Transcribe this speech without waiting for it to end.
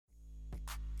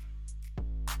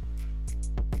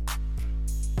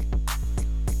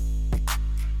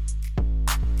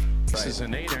This is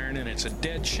an 8-iron, and it's a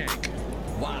dead shank.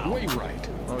 Wow. Way right.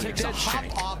 Oh, takes a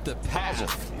hop off the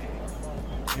path.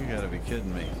 You got to be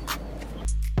kidding me.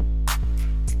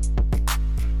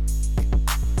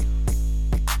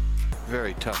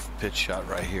 Very tough pitch shot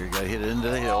right here. You got to hit it into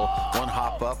the hill, one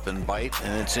hop up and bite,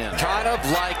 and it's in. Kind of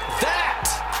like that.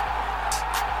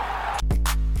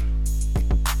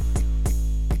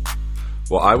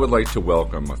 Well, I would like to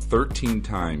welcome a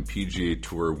 13-time PGA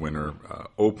Tour winner,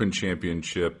 Open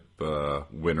Championship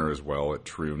winner as well at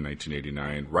Troon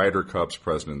 1989, Ryder Cups,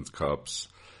 President's Cups.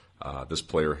 This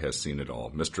player has seen it all.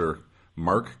 Mr.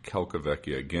 Mark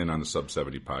Calcavecchia, again on the Sub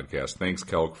 70 podcast. Thanks,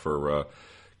 Calc, for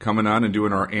coming on and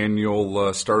doing our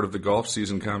annual start of the golf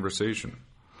season conversation.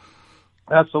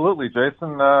 Absolutely,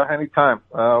 Jason. Anytime.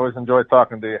 I always enjoy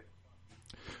talking to you.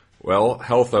 Well,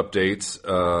 health updates.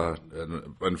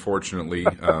 Unfortunately,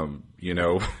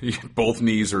 both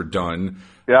knees are done.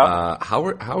 Yeah. How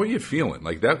are you feeling?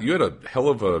 Like that, you had a hell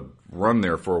of a run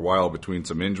there for a while between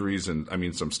some injuries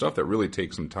and some stuff that really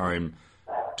takes some time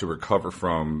to recover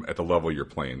from at the level you're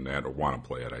playing at, or want to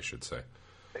play at, I should say.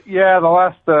 Yeah, the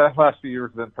last few years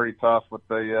have been pretty tough with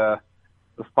the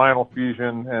spinal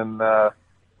fusion in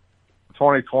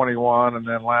 2021, and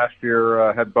then last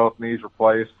year had both knees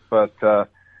replaced, but.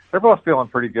 They're both feeling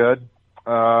pretty good.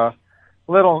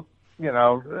 Little,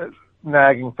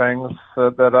 nagging things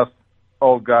that us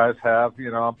old guys have.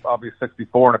 I'll be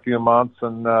 64 in a few months,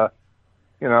 and I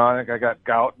think I got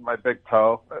gout in my big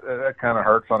toe. It kind of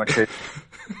hurts on occasion.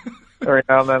 Every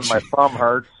now and then, my thumb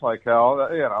hurts like hell.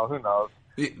 Who knows?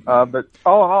 But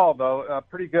all in all, though,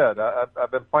 pretty good.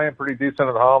 I've been playing pretty decent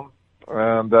at home,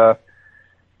 and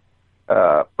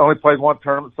only played one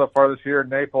tournament so far this year in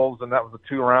Naples, and that was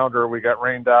a 2-rounder. We got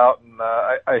rained out, and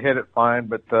I hit it fine,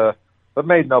 but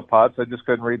made no putts. I just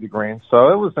couldn't read the green. So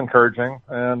it was encouraging,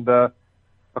 and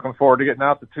looking forward to getting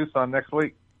out to Tucson next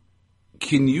week.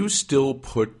 Can you still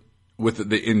put, with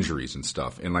the injuries and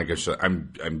stuff, and like I said,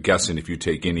 I'm guessing if you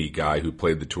take any guy who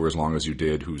played the tour as long as you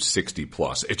did, who's 60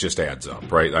 plus, it just adds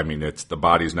up, right? It's the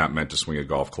body's not meant to swing a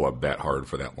golf club that hard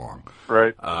for that long.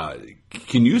 Right.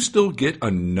 Can you still get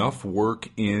enough work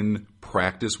in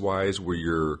practice-wise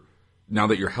where now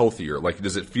that you're healthier, like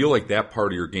does it feel like that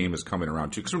part of your game is coming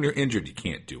around too? Because when you're injured, you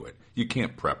can't do it. You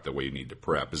can't prep the way you need to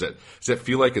prep. Does that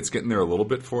feel like it's getting there a little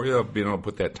bit for you, being able to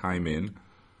put that time in?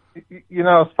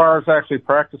 As far as actually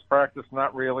practice,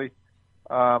 not really.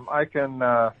 I can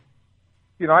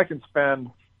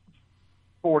spend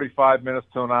 45 minutes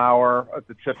to an hour at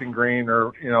the chipping green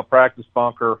or, practice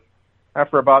bunker.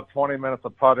 After about 20 minutes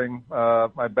of putting,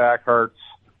 my back hurts.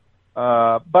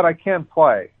 But I can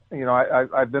play.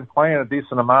 I've been playing a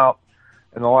decent amount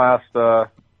in the last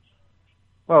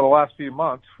few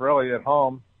months, really, at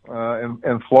home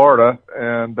in Florida.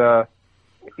 And,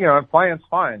 and playing's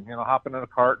fine, hopping in a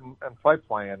cart and play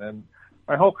playing. And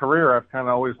my whole career, I've kind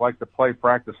of always liked to play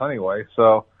practice anyway.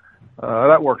 So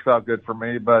that works out good for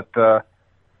me. But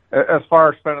as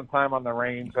far as spending time on the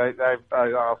range, I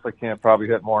honestly can't probably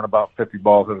hit more than about 50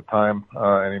 balls at a time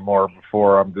anymore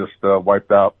before I'm just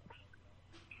wiped out.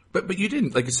 But you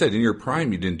didn't, like you said, in your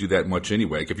prime, you didn't do that much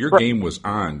anyway. Like if your game was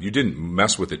on, you didn't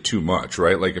mess with it too much,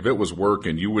 right? Like if it was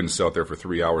working, you wouldn't sit out there for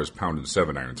 3 hours pounding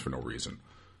 7-irons for no reason.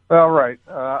 Well, right.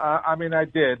 I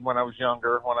did when I was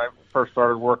younger, when I first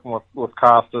started working with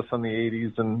Costas in the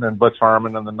 80s and Butch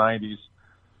Harmon in the 90s.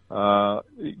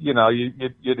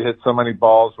 You'd hit so many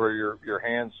balls where your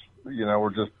hands,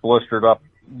 were just blistered up,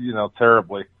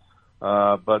 terribly.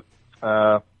 But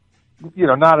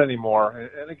not anymore.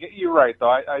 And again, you're right, though.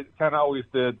 I kind of always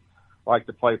did like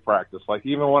to play practice. Like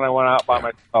even when I went out by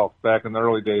myself back in the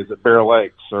early days at Bear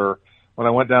Lakes, or when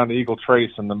I went down to Eagle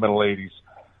Trace in the middle 80s.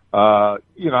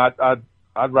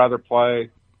 I'd rather play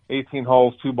 18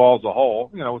 holes, 2 balls a hole,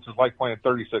 which is like playing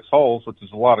 36 holes, which is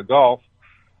a lot of golf.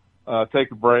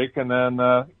 Take a break and then,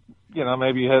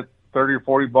 maybe hit 30 or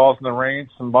 40 balls in the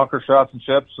range, some bunker shots and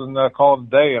chips, and call it a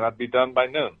day, and I'd be done by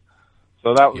noon.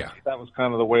 So that was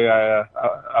kind of the way I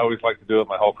always liked to do it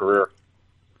my whole career.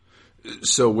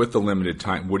 So with the limited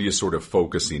time, what are you sort of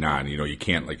focusing on? You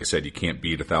can't, like I said, you can't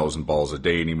beat 1,000 balls a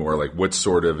day anymore. Like what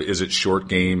sort of, is it short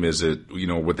game? Is it,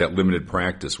 with that limited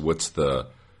practice, what are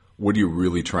you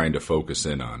really trying to focus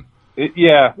in on?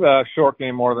 Short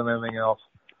game more than anything else.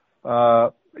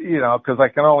 Because I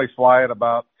can only fly at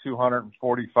about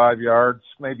 245 yards,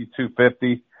 maybe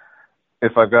 250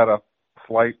 if I've got a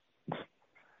slight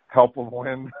help of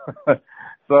wind.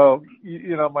 So,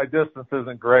 my distance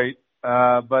isn't great.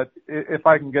 But if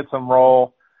I can get some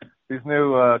roll, these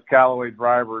new Callaway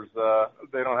drivers,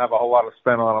 they don't have a whole lot of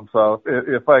spin on them. So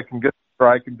if I can get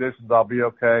dry conditions, I'll be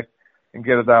okay and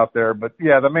get it out there. But,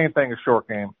 the main thing is short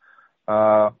game.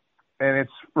 and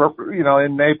it's, you know,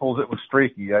 in Naples it was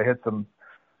streaky. I hit some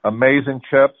amazing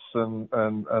chips and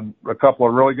a couple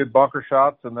of really good bunker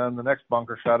shots, and then the next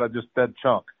bunker shot I just dead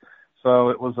chunk. So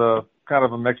it was a kind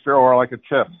of a mixture, or like a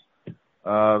chip.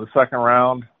 The second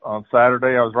round on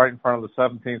Saturday, I was right in front of the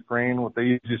 17th green with the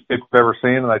easiest chip I've ever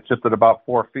seen, and I chipped it about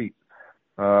 4 feet.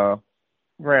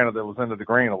 Granted, it was into the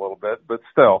green a little bit, but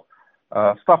still,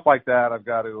 stuff like that I've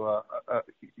got to,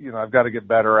 you know, I've got to get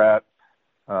better at,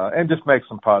 and just make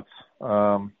some putts.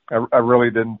 I really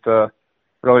didn't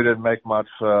make much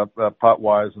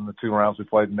putt-wise in the 2 rounds we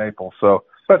played in Naples. So,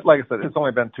 but like I said, it's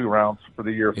only been 2 rounds for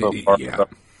the year so far. Yeah. So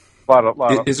a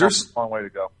long way to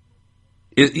go.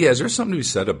 Is there something to be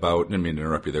said about, I didn't mean to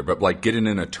interrupt you there, but like getting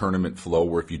in a tournament flow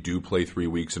where if you do play 3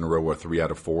 weeks in a row or 3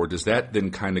 out of 4, does that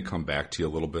then kind of come back to you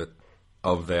a little bit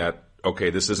of that, okay,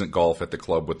 this isn't golf at the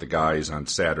club with the guys on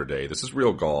Saturday. This is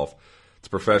real golf. It's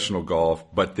professional golf,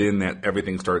 but then that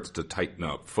everything starts to tighten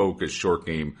up, focus, short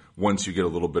game, once you get a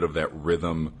little bit of that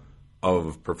rhythm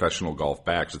of professional golf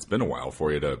back. 'Cause it's been a while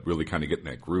for you to really kind of get in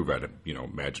that groove at it, you know,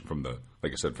 imagine from the,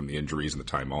 like I said, from the injuries and the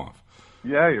time off.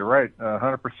 Yeah, you're right,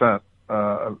 100%.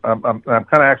 I'm kind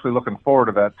of actually looking forward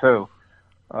to that too,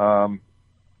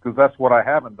 because that's what I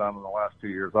haven't done in the last 2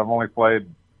 years. I've only played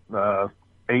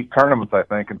 8 tournaments, I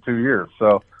think, in 2 years.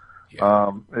 So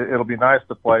it'll be nice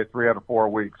to play 3 out of 4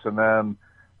 weeks, and then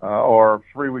or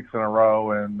 3 weeks in a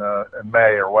row in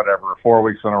May or whatever, 4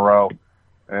 weeks in a row,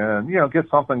 and you know, get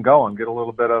something going, get a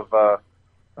little bit of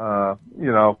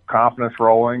you know, confidence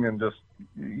rolling, and just,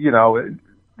 you know,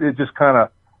 it just kind of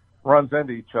runs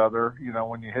into each other, you know,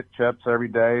 when you hit chips every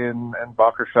day and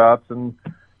bunker shots and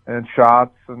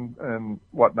shots and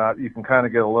whatnot. You can kind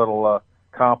of get a little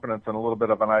confidence and a little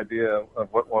bit of an idea of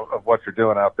what you're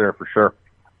doing out there for sure.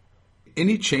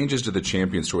 Any changes to the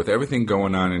Champions Tour with everything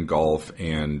going on in golf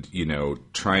and, you know,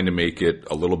 trying to make it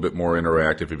a little bit more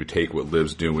interactive if you take what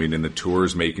Liv's doing and the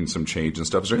tour's making some change and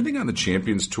stuff? Is there anything on the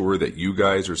Champions Tour that you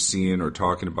guys are seeing or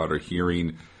talking about or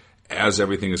hearing as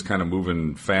everything is kind of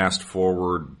moving fast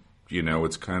forward? You know,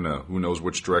 it's kind of, who knows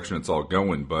which direction it's all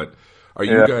going, but are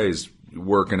you guys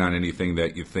working on anything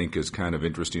that you think is kind of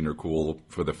interesting or cool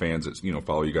for the fans that, you know,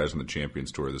 follow you guys on the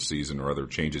Champions Tour this season, or other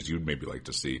changes you'd maybe like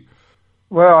to see?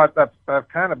 Well, I've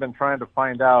kind of been trying to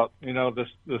find out, you know, this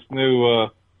new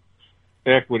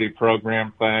equity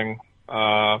program thing.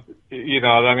 You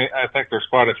know, I mean, I think there's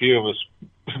quite a few of us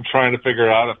trying to figure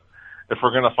out if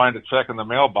we're going to find a check in the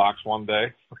mailbox one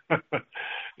day.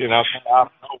 You know,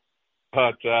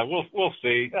 but we'll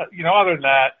see. You know, other than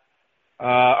that,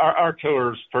 our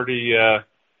tour is pretty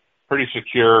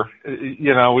secure.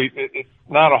 You know, it's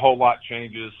not a whole lot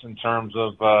changes in terms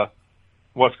of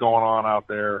what's going on out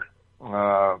there.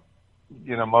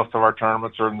 You know, most of our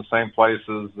tournaments are in the same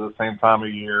places, the same time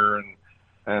of year,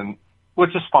 and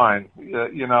which is fine.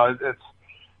 You know,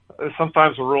 it's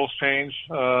sometimes the rules change,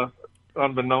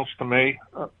 unbeknownst to me.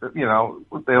 You know,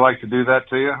 they like to do that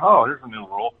to you. Oh, here's a new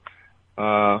rule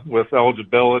with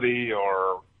eligibility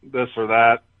or this or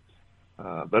that.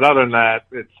 But other than that,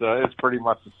 it's pretty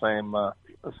much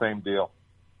the same deal.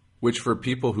 Which for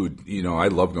people who, you know, I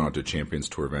love going out to Champions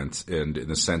Tour events, and in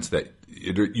the sense that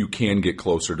you can get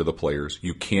closer to the players.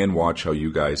 You can watch how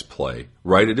you guys play,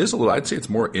 right? It is a little, I'd say it's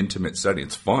more intimate setting.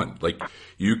 It's fun. Like,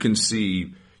 you can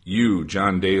see you,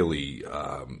 John Daly,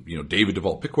 you know, David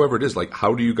Duvall, pick whoever it is. Like,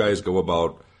 how do you guys go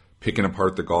about picking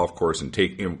apart the golf course and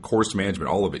taking course management,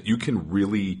 all of it? You can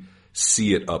really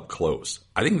see it up close.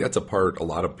 I think that's a part a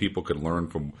lot of people could learn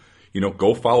from. You know,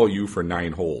 go follow you for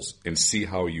 9 holes and see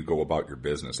how you go about your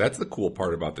business. That's the cool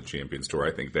part about the Champions Tour.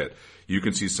 I think that you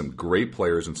can see some great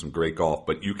players and some great golf,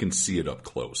 but you can see it up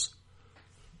close.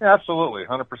 Yeah, absolutely,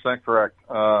 100% correct.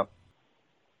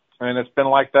 And it's been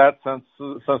like that since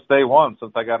day one,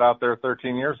 since I got out there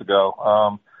 13 years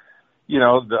ago. You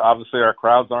know, obviously our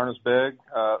crowds aren't as big.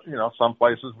 You know, some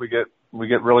places we get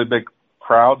really big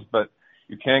crowds, but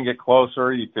you can get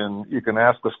closer. You can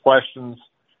ask us questions.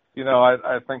 You know,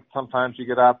 I think sometimes you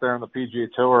get out there on the PGA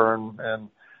Tour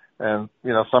and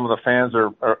you know, some of the fans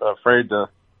are afraid to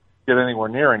get anywhere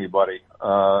near anybody,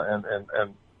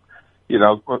 and you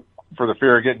know, for the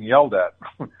fear of getting yelled at.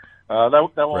 That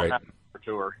won't happen for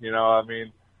tour. You know, I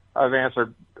mean, I've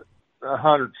answered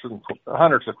hundreds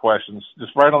of questions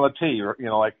just right on the tee, or, you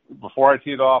know, like before I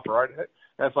teed off, or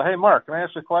it's like, hey, Mark, can I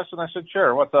ask you a question? I said,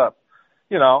 sure. What's up?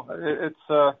 You know,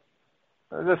 it's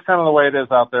that's kind of the way it is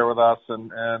out there with us,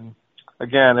 and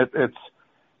again,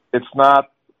 it's not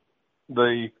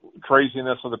the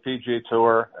craziness of the PGA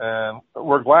Tour, and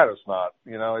we're glad it's not.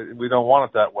 You know, we don't want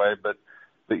it that way, but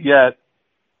yet,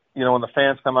 you know, when the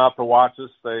fans come out to watch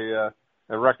us, they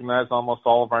recognize almost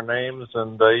all of our names,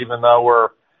 and even though we're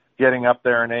getting up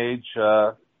there in age,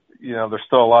 there's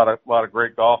still a lot of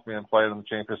great golf being played on the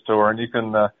Champions Tour, and you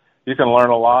can learn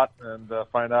a lot and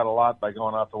find out a lot by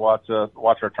going out to watch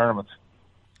our tournaments.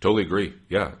 Totally agree.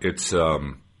 Yeah, it's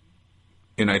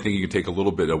and I think you can take a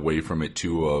little bit away from it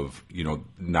too. Of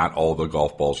not all the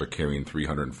golf balls are carrying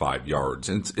 305 yards,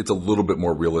 and it's a little bit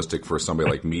more realistic for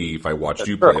somebody like me if I watched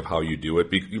you play of how you do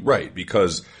it. Right,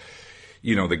 because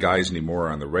the guys anymore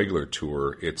on the regular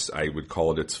tour, I would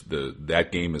call it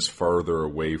that game is farther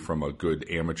away from a good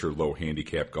amateur low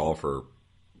handicap golfer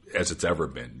as it's ever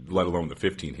been, let alone the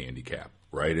 15 handicap.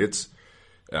 Right, it's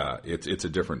a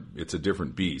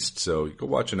different beast. So you go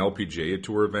watch an LPGA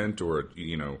tour event or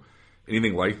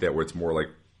anything like that where it's more like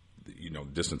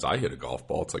distance I hit a golf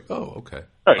ball. It's like, oh, okay,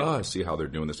 right. Oh, I see how they're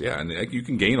doing this. Yeah, and you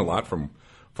can gain a lot from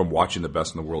watching the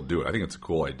best in the world do it. I think it's a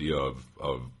cool idea of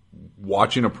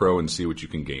watching a pro and see what you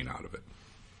can gain out of it.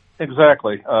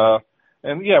 Exactly.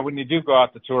 And yeah, when you do go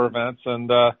out to tour events,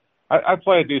 and I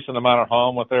play a decent amount at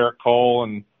home with Eric Cole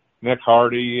and Nick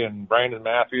Hardy and Brandon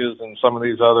Matthews and some of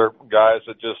these other guys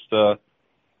that just,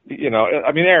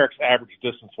 Eric's average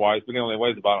distance-wise, but he only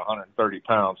weighs about 130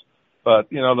 pounds.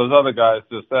 But, those other guys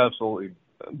just absolutely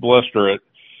blister it.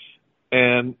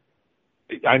 And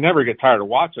I never get tired of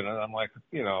watching it. I'm like,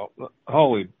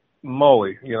 holy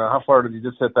moly, how far did you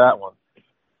just hit that one?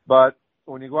 But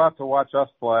when you go out to watch us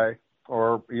play,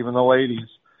 or even the ladies,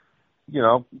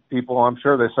 people, I'm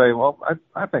sure they say, well,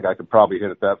 I think I could probably hit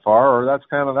it that far, or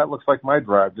that looks like my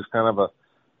drive, just kind of a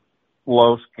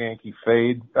low, skanky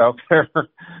fade out there,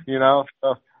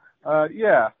 So, I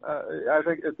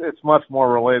think it's much more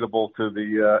relatable to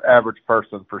the average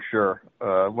person for sure.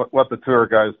 What the tour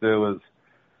guys do is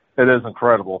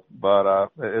incredible,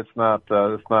 but it's not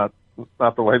the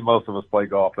way most of us play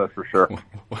golf, that's for sure.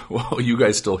 Well, you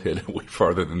guys still hit it way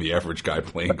farther than the average guy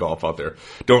playing golf out there.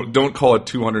 Don't call it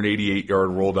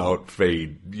 288-yard rolled out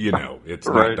fade. It's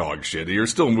right. Not dog shit. You're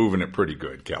still moving it pretty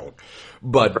good, Cal.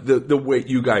 But the way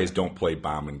you guys don't play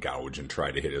bomb and gouge and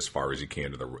try to hit as far as you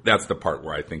can that's the part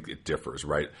where I think it differs,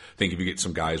 right? I think if you get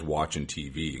some guys watching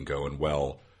TV and going,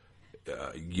 well, they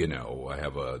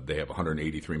have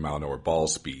 183 mile an hour ball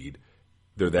speed.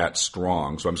 They're that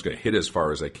strong, so I'm just going to hit as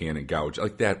far as I can and gouge.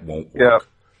 Like, that won't work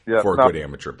for a good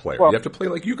amateur player. You have to play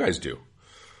like you guys do.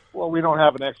 Well, we don't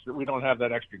have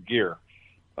that extra gear.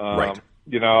 Right.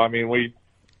 We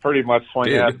pretty much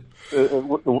swing at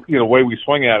the way we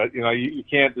swing at it. You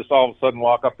can't just all of a sudden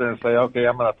walk up there and say, okay,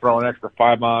 I'm going to throw an extra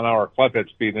 5 mile an hour club head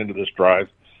speed into this drive.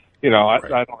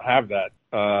 Right. I don't have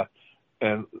that.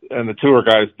 And the tour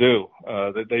guys do.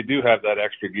 They do have that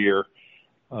extra gear.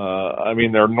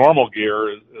 Their normal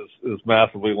gear is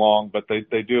massively long, but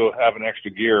they do have an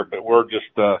extra gear. But we're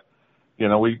just,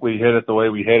 we hit it the way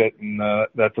we hit it, and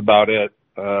that's about it.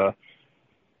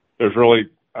 There's really,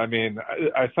 I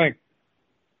think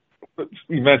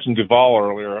you mentioned Duval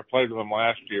earlier. I played with him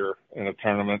last year in a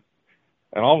tournament,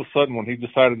 and all of a sudden when he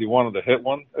decided he wanted to hit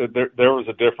one, there was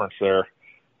a difference there.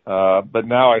 But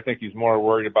now I think he's more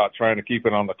worried about trying to keep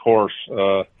it on the course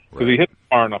because he hits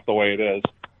far enough the way it is.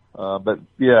 But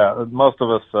yeah, most of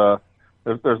us,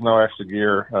 there's no extra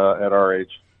gear at our age.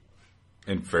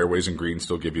 And fairways and greens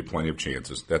still give you plenty of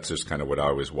chances. That's just kind of what I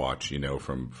always watch,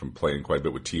 from playing quite a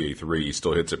bit with TA3. He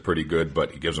still hits it pretty good,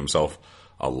 but he gives himself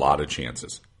a lot of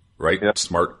chances, right? Yep.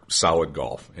 Smart, solid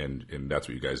golf, and that's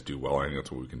what you guys do well. I think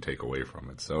that's what we can take away from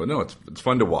it. So, no, it's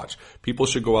fun to watch. People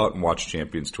should go out and watch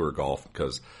Champions Tour golf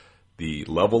because the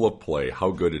level of play, how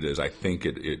good it is, I think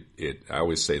I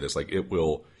always say this, like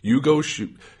you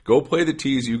go play the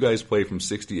tees you guys play from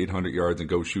 6,800 yards and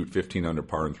go shoot 15 under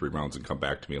par in 3 rounds and come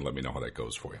back to me and let me know how that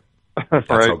goes for you. That's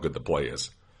right. how good the play is.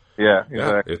 Yeah,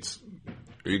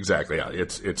 exactly.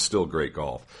 It's still great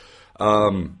golf.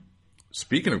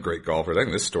 Speaking of great golfers, I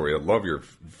think this story, I love your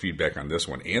feedback on this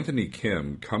one. Anthony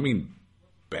Kim coming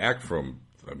back from,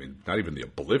 not even the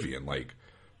oblivion, like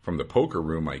from the poker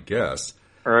room, I guess.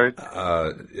 Right.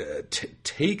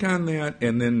 Take on that,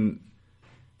 and then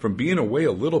from being away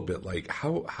a little bit, like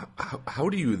how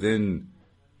do you then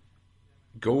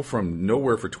go from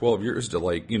nowhere for 12 years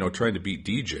to trying to beat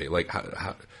DJ? Like,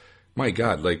 how, my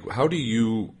God, like how do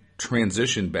you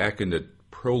transition back into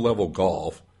pro level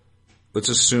golf? Let's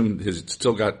assume he's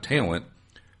still got talent,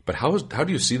 but how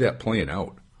do you see that playing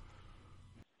out?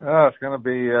 It's going to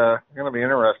be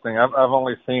interesting. I've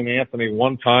only seen Anthony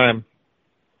one time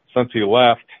since he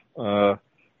left,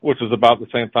 which was about the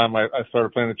same time I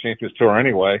started playing the Champions Tour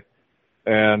anyway.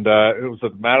 And it was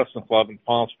at the Madison Club in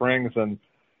Palm Springs, and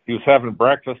he was having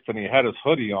breakfast, and he had his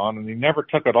hoodie on, and he never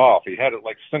took it off. He had it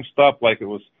cinched up like it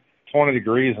was 20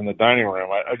 degrees in the dining room.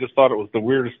 I just thought it was the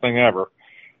weirdest thing ever.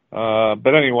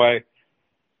 But anyway,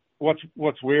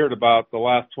 what's weird about the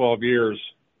last 12 years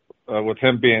with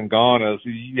him being gone is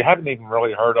you haven't even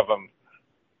really heard of him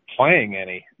playing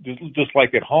any, just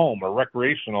like at home or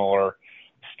recreational, or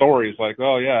stories like,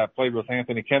 oh yeah, I played with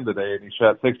Anthony Kim today and he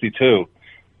shot 62.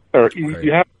 Or Right.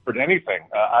 you haven't heard anything.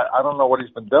 I don't know what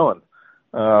he's been doing.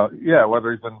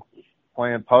 Whether he's been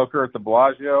playing poker at the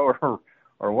Bellagio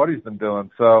or what he's been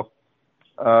doing. So,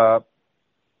 it'll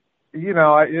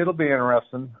be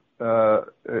interesting.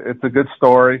 It's a good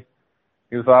story.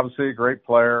 He was obviously a great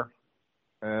player,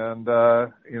 and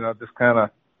just kind of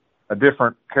a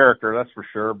different character, that's for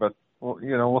sure. But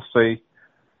we'll see.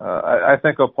 I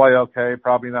think he'll play okay.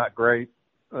 Probably not great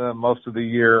most of the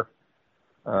year.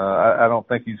 I don't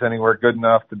think he's anywhere good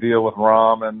enough to deal with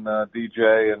Rom and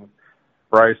DJ and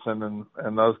Bryson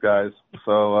and those guys.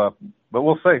 So, but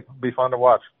we'll see. It'll be fun to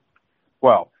watch.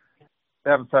 Well,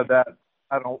 having said that,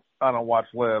 I don't watch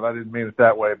live. I didn't mean it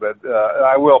that way, but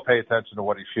I will pay attention to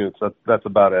what he shoots. That's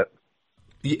about it.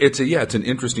 It's an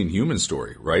interesting human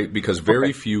story, right? Because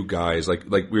very few guys, like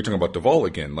we were talking about Duvall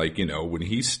again, when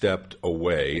he stepped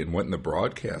away and went in the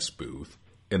broadcast booth,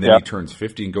 and then he turns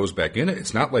 50 and goes back in it,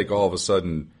 it's not like all of a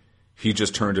sudden he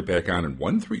just turned it back on and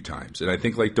won 3 times. And I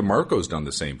think like DeMarco's done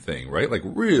the same thing, right? Like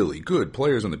really good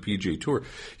players on the PGA Tour.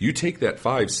 You take that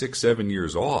 5, 6, 7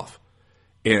 years off,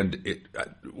 and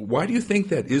why do you think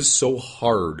that is so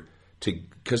hard to?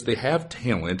 Because they have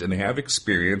talent and they have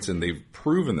experience and they've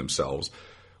proven themselves.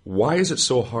 Why is it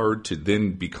so hard to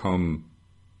then become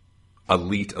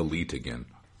elite again?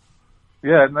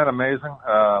 Yeah, isn't that amazing?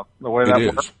 The way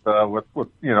that works with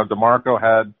DeMarco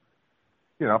had,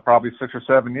 probably 6 or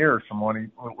 7 years from when he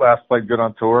last played good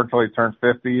on tour until he turned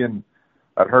 50, and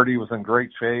I'd heard he was in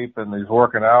great shape and he's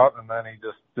working out, and then he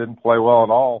just didn't play well at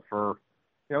all for,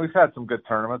 he's had some good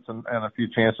tournaments and a few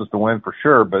chances to win for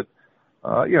sure, but,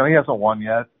 he hasn't won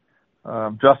yet.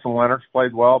 Justin Leonard's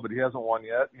played well, but he hasn't won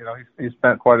yet. He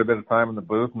spent quite a bit of time in the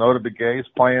booth. Nota Begay's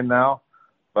playing now,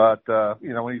 but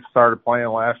when he started playing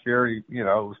last year, it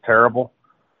was terrible.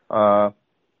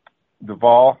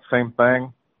 Duvall, same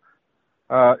thing.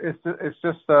 It's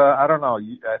just I don't know.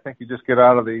 I think you just get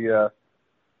out of the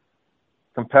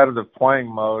competitive playing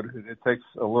mode. It takes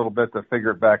a little bit to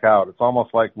figure it back out. It's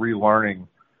almost like relearning,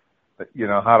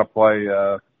 how to play.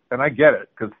 And I get it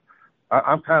because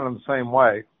I'm kind of the same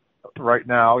way right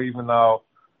now, even though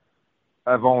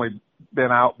I've only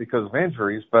been out because of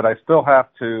injuries, but I still have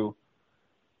to,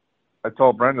 I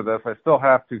told Brenda this, I still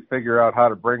have to figure out how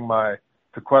to bring my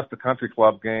Tequesta Country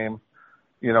Club game,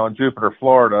 in Jupiter,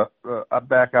 Florida,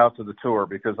 back out to the tour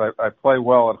because I play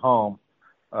well at home,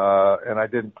 and I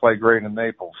didn't play great in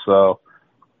Naples. So,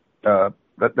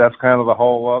 that's kind of the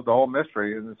whole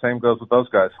mystery. And the same goes with those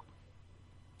guys.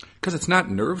 Because it's not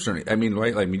nerves or anything. I mean,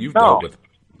 right? I mean, you've dealt with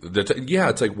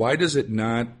it's like, why does it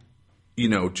not,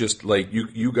 just like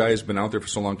you guys been out there for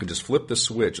so long, can just flip the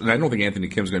switch. And I don't think Anthony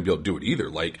Kim's going to be able to do it either.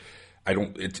 Like,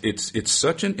 it's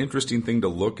such an interesting thing to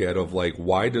look at of like,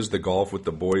 why does the golf with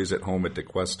the boys at home at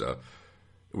Tequesta,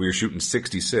 where you're shooting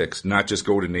 66, not just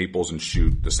go to Naples and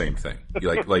shoot the same thing?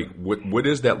 What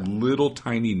is that little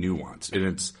tiny nuance?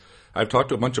 And I've talked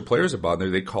to a bunch of players about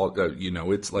it. They call it,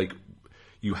 it's like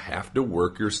you have to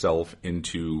work yourself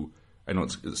into, I know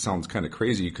it sounds kind of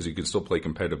crazy because you can still play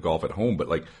competitive golf at home, but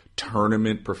like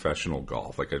tournament professional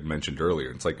golf, like I mentioned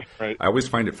earlier. It's like, right. I always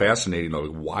find it fascinating, though.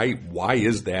 Why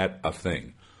is that a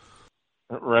thing?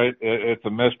 Right. It's a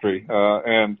mystery.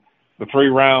 And the 3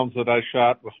 rounds that I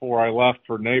shot before I left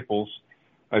for Naples,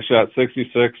 I shot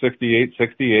 66, 68,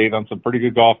 68 on some pretty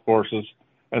good golf courses.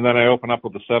 And then I opened up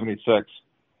with a 76.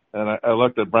 And I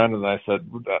looked at Brendan and I said,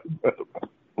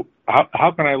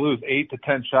 how can I lose 8 to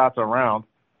 10 shots a round?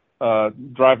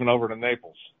 Driving over to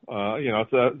Naples,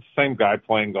 it's the same guy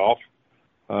playing golf.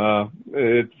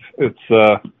 It's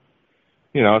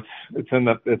in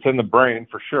the brain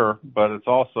for sure, but it's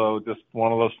also just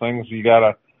one of those things you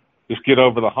gotta just get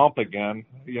over the hump again.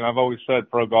 I've always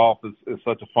said pro golf is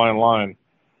such a fine line.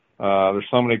 There's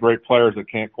so many great players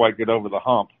that can't quite get over the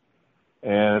hump,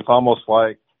 and it's almost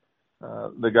like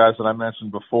the guys that I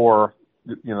mentioned before.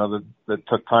 That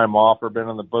took time off or been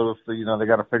in the booth, they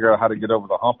got to figure out how to get over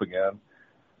the hump again.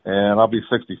 And I'll be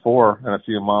 64 in a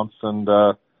few months. And,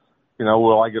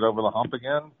 will I get over the hump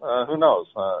again? Who knows?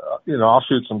 I'll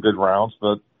shoot some good rounds,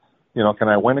 but, can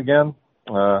I win again?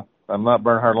 I'm not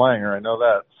Bernhard Langer. I know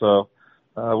that. So,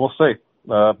 we'll see.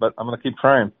 But I'm going to keep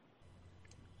trying.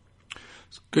 I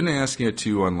was going to ask you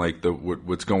too on like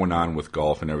what's going on with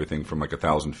golf and everything from like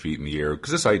 1,000 feet in the air,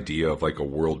 because this idea of like a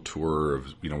world tour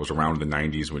of was around in the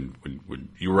 90s when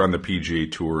you were on the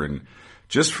PGA Tour and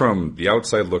just from the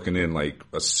outside looking in, like,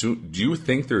 do you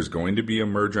think there's going to be a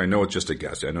merger? I know it's just a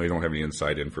guess. I know you don't have any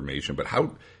inside information, but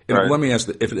how? Right. Let me ask: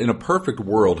 if in a perfect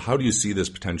world, how do you see this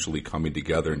potentially coming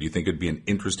together? And do you think it'd be an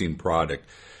interesting product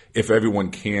if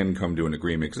everyone can come to an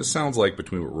agreement? Because it sounds like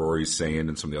between what Rory's saying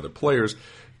and some of the other players,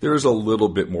 there's a little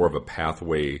bit more of a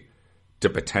pathway to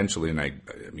potentially, and I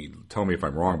mean, tell me if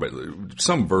I'm wrong, but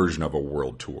some version of a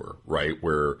world tour, right,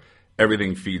 where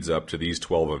everything feeds up to these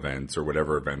 12 events or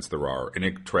whatever events there are, and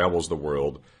it travels the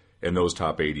world, and those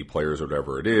top 80 players, or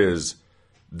whatever it is,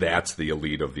 that's the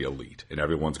elite of the elite, and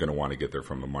everyone's going to want to get there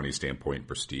from a money standpoint and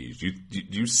prestige. Do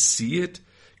you see it?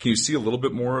 Can you see a little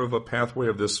bit more of a pathway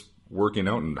of this working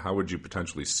out, and how would you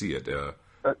potentially see it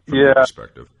from your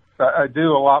perspective? I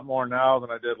do a lot more now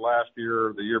than I did last year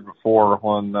or the year before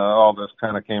when all this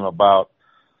kind of came about.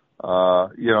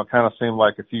 It kind of seemed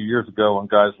like a few years ago when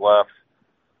guys left,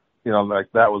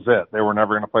 like that was it. They were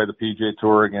never going to play the PGA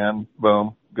Tour again.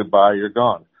 Boom, goodbye, you're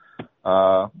gone.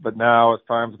 But now as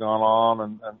time's gone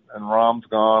on and Rahm's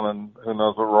gone and who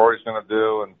knows what Rory's going to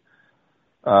do.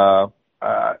 And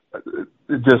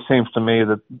it just seems to me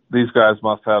that these guys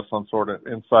must have some sort of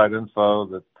inside info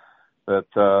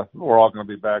that we're all going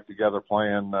to be back together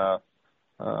playing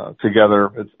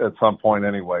together at some point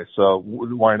anyway. So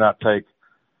why not take,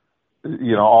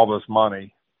 all this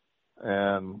money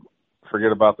and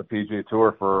forget about the PGA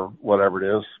Tour for whatever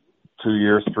it is, 2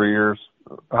 years, 3 years,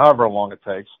 however long it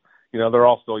takes. They're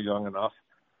all still young enough.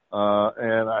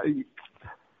 And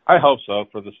I hope so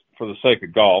for the sake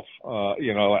of golf.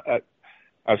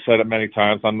 I've said it many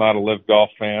times, I'm not a live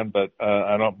golf fan, but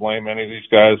I don't blame any of these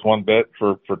guys one bit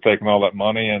for taking all that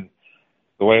money. And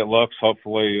the way it looks,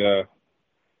 hopefully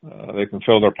they can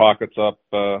fill their pockets up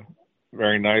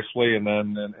very nicely, and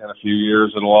then in a few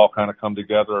years it'll all kind of come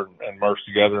together and merge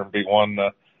together and be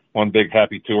one big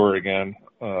happy tour again.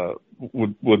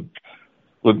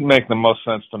 Would make the most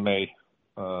sense to me.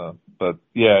 But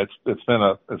yeah, it's been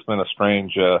a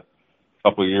strange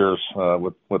couple of years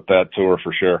with that tour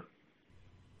for sure.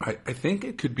 I think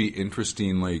it could be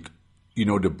interesting,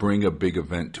 to bring a big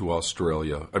event to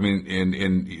Australia. I mean,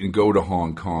 and go to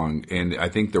Hong Kong. And I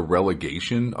think the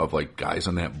relegation of guys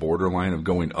on that borderline of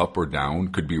going up or down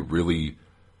could be really,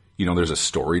 there's a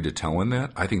story to tell in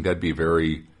that. I think that'd be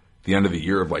the end of the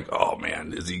year of oh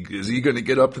man, is he going to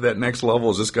get up to that next level?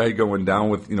 Is this guy going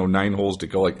down with, 9 holes to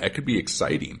go? That could be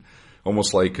exciting.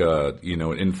 Almost like, an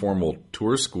informal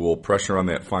tour school, pressure on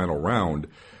that final round.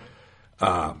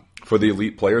 For the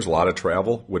elite players, a lot of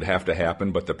travel would have to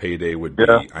happen, but the payday would be,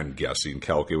 I'm guessing,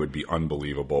 Calca, would be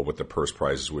unbelievable. What the purse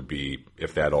prizes would be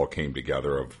if that all came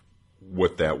together of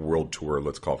what that world tour,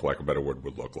 let's call it for lack of a better word,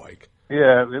 would look like.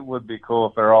 Yeah, it would be cool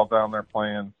if they're all down there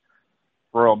playing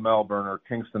Royal Melbourne or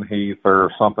Kingston Heath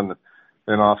or something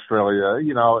in Australia,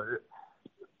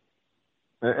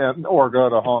 or go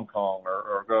to Hong Kong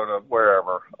or go to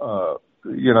wherever.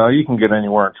 You can get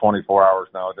anywhere in 24 hours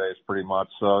nowadays pretty much,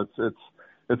 so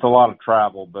it's a lot of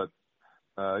travel, but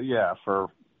for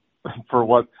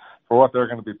what they're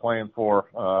going to be playing for,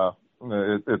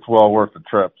 it's well worth the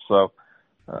trip. So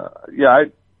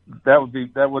that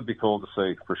would be cool to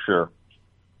see for sure.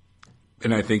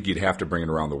 And I think you'd have to bring it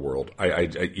around the world.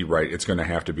 You're right. It's going to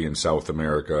have to be in South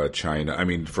America, China. I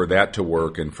mean, for that to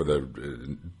work and for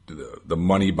the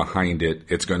money behind it,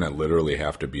 it's going to literally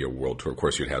have to be a world tour. Of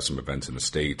course, you'd have some events in the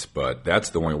States, but that's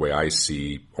the only way I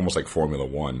see, almost like Formula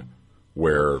One,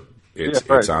 where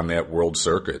it's on that world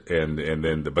circuit, and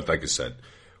then but like I said,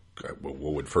 what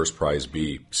would first prize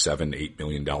be? $7-8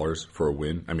 million for a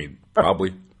win? I mean,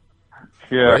 probably.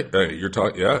 Yeah, right? You're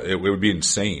talking. Yeah, it would be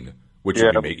insane. Which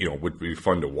would be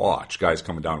fun to watch. Guys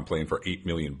coming down and playing for $8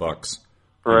 million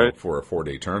right, for a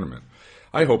 4-day tournament.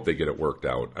 I hope they get it worked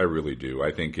out. I really do.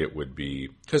 I think it would be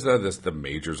because the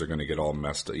majors are going to get all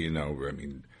messed up. I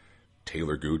mean,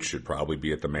 Taylor Gooch should probably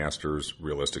be at the Masters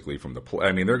realistically from the play.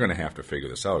 I mean, they're going to have to figure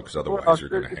this out because otherwise you're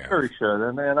going to have. Sure, he should.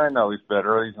 And I know he's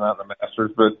better. He's not in the Masters,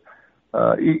 but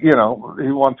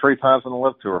he won 3 times on the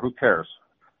Live Tour. Who cares?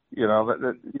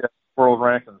 World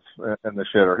rankings and the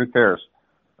shitter. Who cares?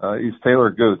 He's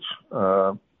Taylor Gooch.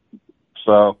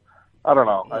 So I don't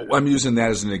know. I'm using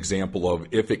that as an example of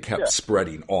if it kept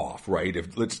spreading off, right?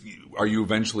 Are you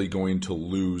eventually going to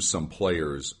lose some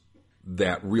players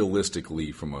that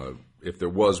realistically if there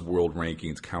was world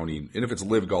rankings counting, and if it's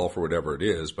Live Golf or whatever it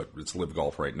is, but it's Live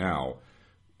Golf right now,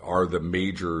 are the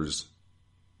majors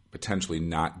potentially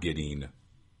not getting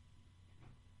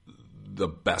the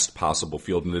best possible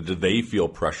field? And do they feel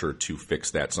pressure to fix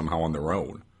that somehow on their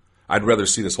own? I'd rather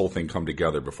see this whole thing come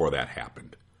together before that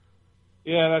happened.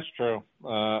 Yeah, that's true.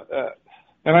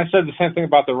 And I said the same thing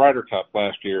about the Ryder Cup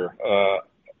last year.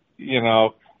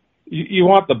 you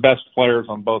want the best players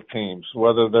on both teams,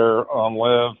 whether they're on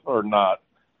live or not.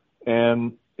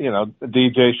 And,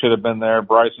 DJ should have been there.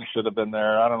 Bryson should have been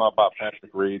there. I don't know about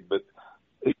Patrick Reed, but,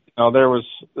 there was,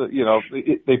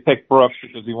 they picked Brooks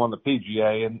because he won the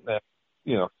PGA, and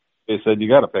they said, you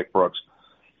got to pick Brooks.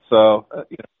 So,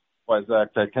 why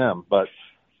Zach picked him. But,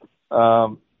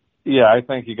 I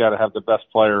think you got to have the best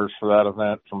players for that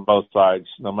event from both sides,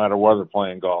 no matter where they're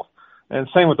playing golf. And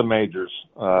same with the majors.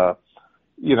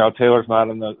 Taylor's not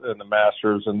in the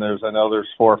Masters, and I know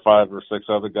there's 4 or 5 or 6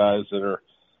 other guys that are,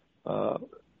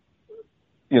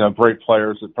 great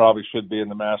players that probably should be in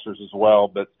the Masters as well.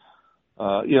 But,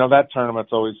 that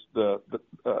tournament's always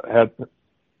had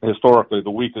historically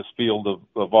the weakest field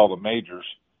of all the majors,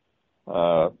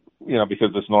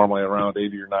 because it's normally around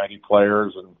 80 or 90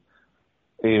 players, and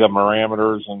 8 of them are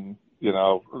amateurs, and, 8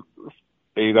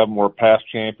 of them were past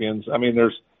champions. I mean,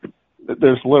 there's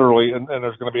literally, and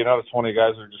there's going to be another 20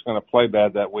 guys that are just going to play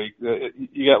bad that week.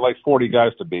 You got like 40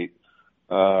 guys to beat,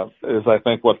 is I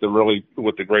think what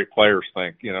the great players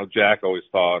think. Jack always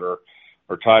thought, or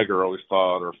Tiger always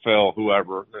thought, or Phil,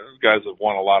 whoever. Guys have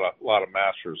won a lot of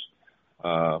Masters.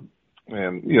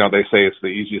 And, they say it's the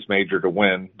easiest major to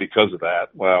win because of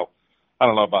that. Well, I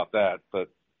don't know about that, but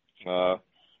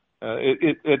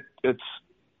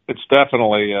it's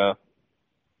definitely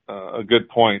a good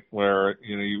point where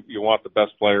you want the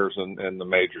best players in the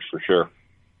majors for sure.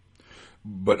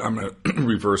 But I'm going to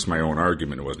reverse my own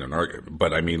argument. It wasn't an argument,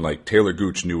 but I mean, like, Taylor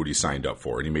Gooch knew what he signed up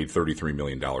for, and he made $33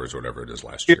 million or whatever it is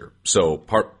last year. So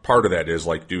part of that is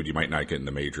like, dude, you might not get in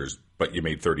the majors, but you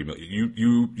made $30 million.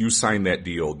 You signed that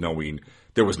deal knowing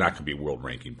there was not going to be world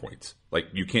ranking points. Like,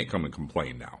 you can't come and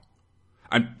complain now.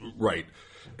 I'm right.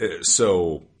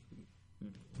 So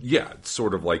yeah, it's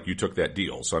sort of like you took that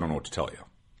deal. So I don't know what to tell you.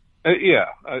 I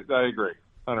agree.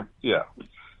 Yeah.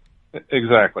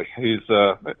 Exactly. He's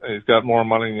got more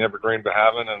money than he ever dreamed of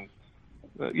having, and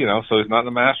so he's not in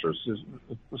the Masters. He's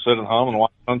sitting at home and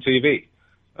watching on TV.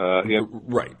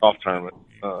 Right. Golf tournament.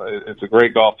 It's a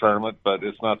great golf tournament, but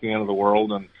it's not the end of the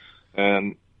world.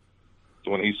 And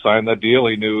when he signed that deal,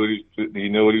 he knew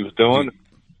what he was doing,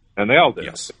 and they all did.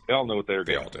 Yes. They all knew what they were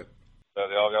doing. They all did. They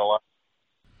all got a lot.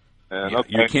 And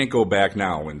You can't go back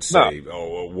now and say,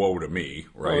 "Oh, woe to me!"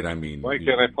 Right? Well, I mean, why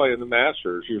can't I play in the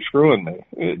Masters? You're screwing me.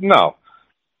 No,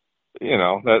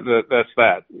 that's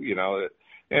that.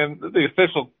 And the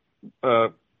official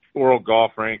world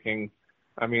golf ranking.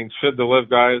 I mean, should the live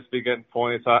guys be getting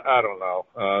points? I don't know.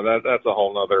 That's a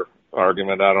whole other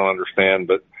argument I don't understand.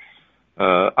 But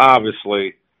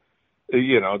obviously,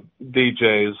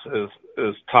 DJ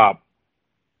is top,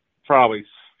 probably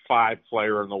 5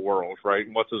 player in the world, right?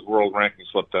 And what's his world ranking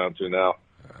slip down to now?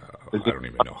 I don't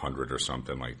even know, 100 or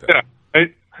something like that. Yeah,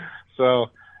 right? So,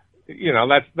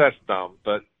 that's dumb.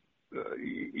 But,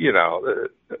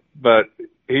 but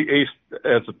he's,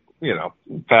 as a,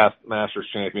 past Masters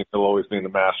champion, he'll always be in the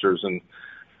Masters.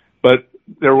 But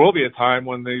there will be a time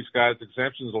when these guys'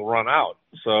 exemptions will run out.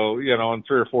 So, in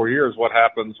 3 or 4 years, what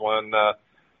happens when,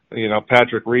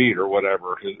 Patrick Reed or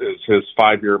whatever, his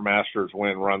 5-year Masters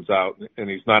win runs out and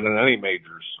he's not in any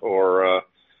majors, or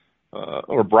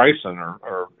Bryson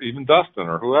or even Dustin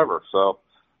or whoever. So,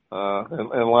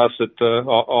 unless it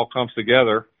all comes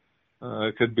together,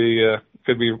 it could be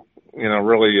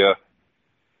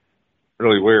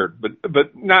really weird,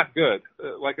 but not good.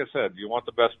 Like I said, you want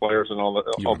the best players and all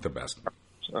the. You want the best. But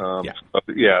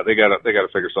they got to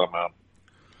figure something out.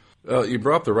 You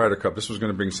brought up the Ryder Cup. This was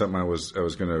going to bring something I was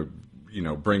going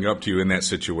to bring up to you in that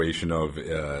situation of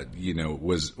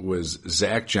was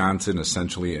Zach Johnson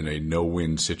essentially in a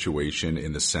no-win situation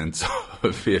in the sense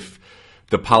of if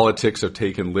the politics of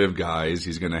taking live guys,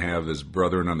 he's going to have his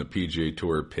brethren on the PGA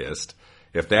Tour pissed.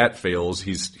 If that fails,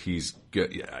 he's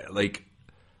like,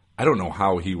 I don't know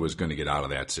how he was going to get out of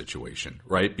that situation,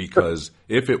 right? Because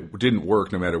if it didn't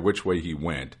work, no matter which way he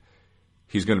went,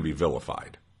 he's going to be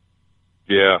vilified.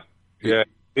 Yeah. You're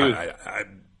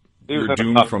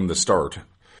doomed from the start.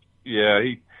 Yeah,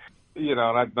 and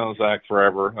I've known Zach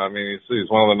forever. I mean, he's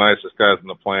one of the nicest guys on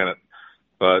the planet.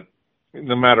 But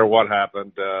no matter what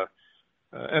happened,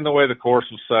 and the way the course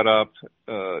was set up,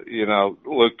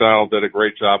 Luke Donald did a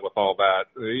great job with all that.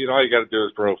 All you got to do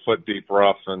is throw a foot deep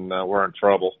rough, and we're in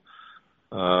trouble.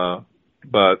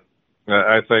 But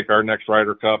I think our next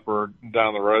Ryder Cup or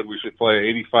down the road, we should play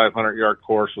an 8,500-yard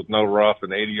course with no rough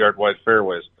and 80-yard wide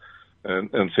fairways.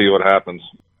 And see what happens.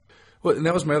 Well, and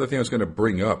that was my other thing I was going to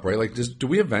bring up, right? Like, do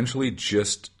we eventually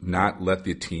just not let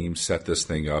the team set this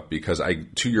thing up? Because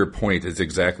to your point, it's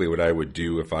exactly what I would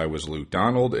do if I was Luke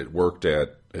Donald. It worked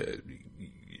at,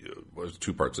 was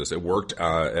 2 parts of this. It worked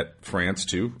at France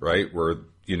too, right? Where,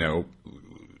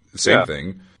 Same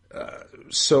thing.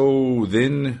 So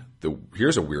then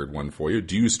here's a weird one for you.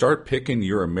 Do you start picking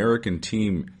your American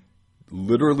team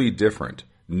literally different,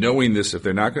 knowing this, if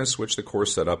they're not going to switch the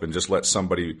course setup and just let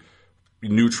somebody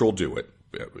neutral do it,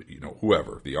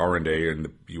 whoever, the R&A and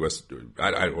the U.S.,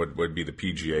 would be the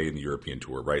PGA and the European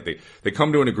Tour, right? They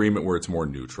come to an agreement where it's more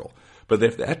neutral. But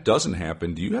if that doesn't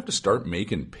happen, do you have to start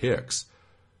making picks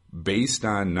based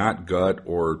on not gut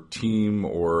or team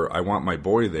or I want my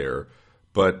boy there,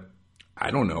 but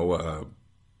I don't know,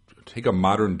 take a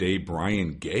modern day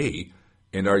Brian Gay,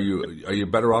 and are you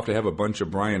better off to have a bunch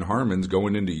of Brian Harmons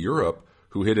going into Europe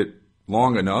who hit it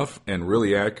long enough and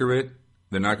really accurate?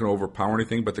 They're not going to overpower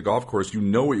anything, but the golf course, you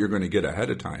know what you're going to get ahead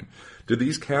of time. Do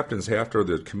these captains or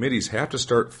the committees have to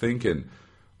start thinking,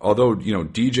 although,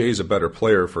 DJ is a better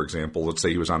player, for example, let's say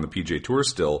he was on the PGA Tour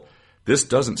still, this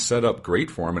doesn't set up great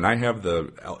for him, and I have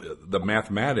the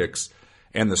mathematics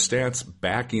and the stats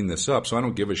backing this up, so I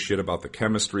don't give a shit about the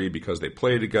chemistry because they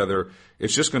play together.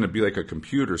 It's just going to be like a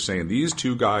computer saying, these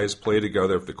two guys play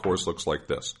together if the course looks like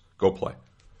this. Go play.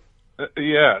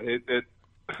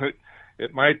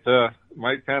 It might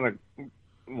kind of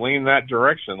lean that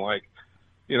direction. Like,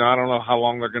 I don't know how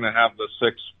long they're going to have the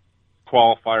 6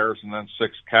 qualifiers and then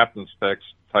 6 captain's picks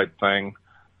type thing.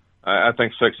 I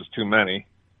think 6 is too many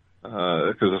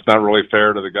because it's not really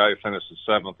fair to the guy who finishes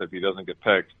 7th if he doesn't get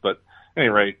picked. But at any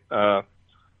rate, but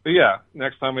yeah,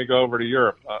 next time we go over to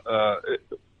Europe,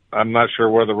 I'm not sure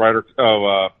where the Ryder.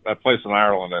 That place in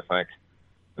Ireland, I think.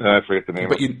 I forget the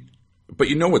name. But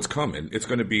you know what's coming. It's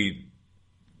going to be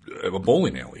a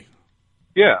bowling alley.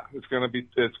 Yeah, it's going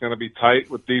to be tight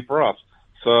with deep rough.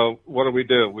 So what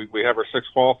do? We have our 6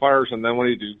 qualifiers, and then what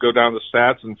do? Go down the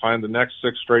stats and find the next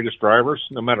 6 straightest drivers,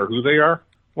 no matter who they are.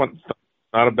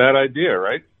 Not a bad idea,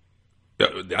 right?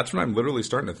 That's what I'm literally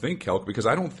starting to think, Calc, because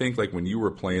I don't think, like, when you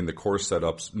were playing the course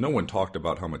setups, no one talked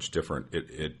about how much different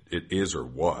it is or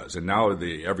was. And now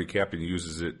every captain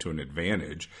uses it to an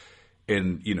advantage.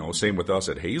 And, same with us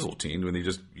at Hazeltine, when they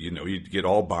just, you get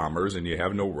all bombers and you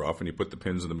have no rough and you put the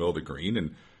pins in the middle of the green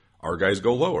and our guys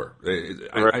go lower.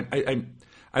 Right.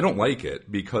 I don't like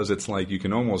it because it's like you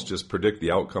can almost just predict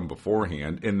the outcome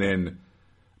beforehand. And then,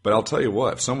 but I'll tell you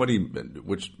what, if somebody,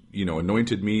 which,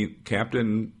 anointed me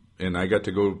captain and I got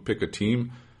to go pick a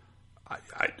team,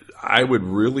 I would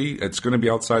really, it's going to be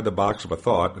outside the box of a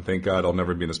thought, and thank God I'll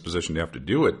never be in this position to have to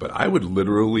do it, but I would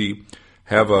literally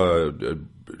have a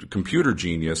computer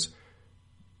genius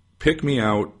pick me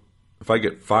out, if I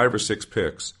get 5 or 6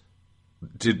 picks,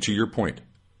 to your point,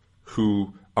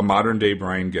 who a modern-day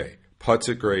Brian Gay, putts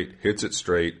it great, hits it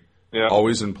straight,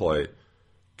 always in play.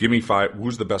 Give me 5.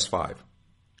 Who's the best 5?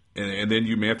 And then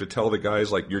you may have to tell the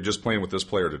guys, like, you're just playing with this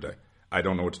player today. I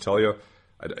don't know what to tell you.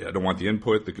 I don't want the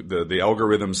input. The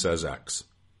algorithm says X.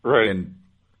 Right. And,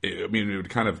 it would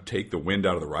kind of take the wind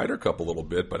out of the Ryder Cup a little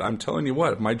bit. But I'm telling you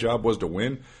what, if my job was to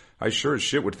win, I sure as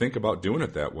shit would think about doing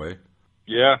it that way.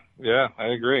 Yeah, I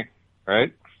agree.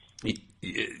 Right?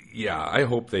 Yeah, I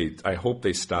hope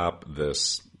they stop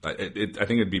this. I think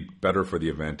it'd be better for the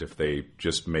event if they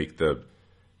just make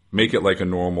it like a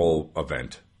normal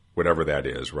event, whatever that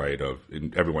is, right?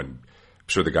 Everyone, I'm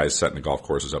sure the guys setting the golf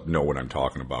courses up know what I'm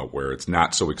talking about, where it's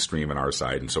not so extreme on our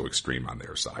side and so extreme on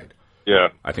their side. Yeah,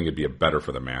 I think it'd be better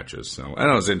for the matches. So I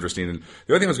know it's interesting. And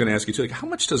the other thing I was going to ask you too, like, how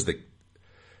much does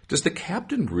the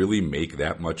captain really make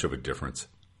that much of a difference?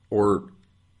 Or,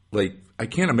 like, I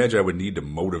can't imagine I would need to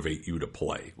motivate you to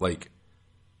play. Like,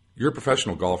 you're a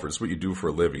professional golfer. It's what you do for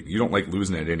a living. You don't like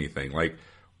losing at anything. Like,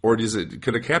 or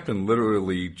could a captain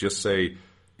literally just say,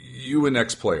 you and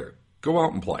X player, go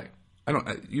out and play.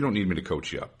 You don't need me to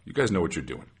coach you up. You guys know what you're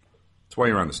doing. That's why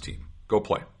you're on this team. Go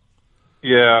play.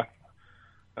 Yeah.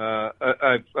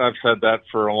 I've said that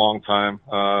for a long time.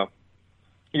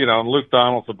 And Luke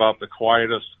Donald's about the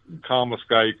quietest, calmest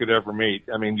guy you could ever meet.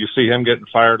 I mean, you see him getting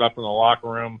fired up in the locker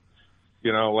room,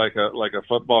 like a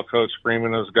football coach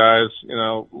screaming at his guys,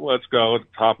 let's go at the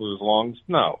top of his lungs.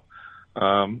 No.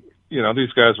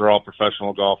 These guys are all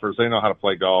professional golfers. They know how to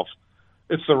play golf.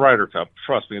 It's the Ryder Cup.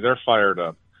 Trust me, they're fired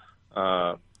up.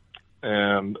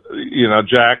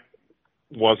 Jack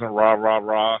wasn't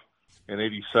rah in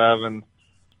 87.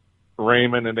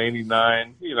 Raymond in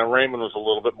 89. Raymond was a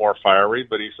little bit more fiery,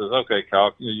 but he says, okay,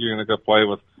 Cal, you're going to go play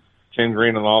with Ken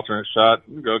Green an alternate shot,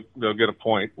 go get a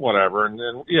point, whatever. And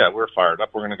then, we're fired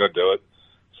up. We're going to go do it.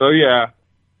 So,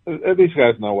 these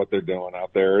guys know what they're doing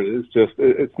out there. It's just,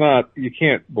 it's not, you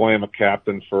can't blame a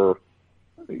captain for,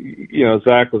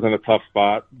 Zach was in a tough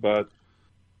spot, but,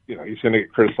 he's going to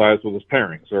get criticized with his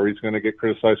pairings, or he's going to get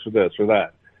criticized for this or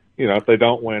that. If they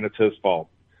don't win, it's his fault.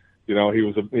 He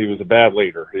was a bad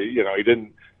leader. He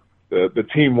didn't the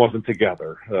team wasn't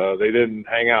together. They didn't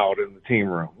hang out in the team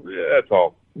room. That's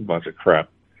all a bunch of crap.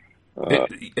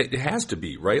 It has to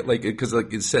be, right? Like, because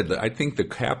like you said, I think the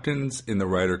captains in the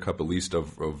Ryder Cup, at least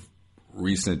of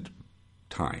recent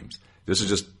times, this is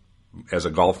just as a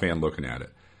golf fan looking at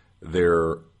it,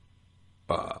 they're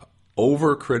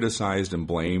over criticized and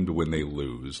blamed when they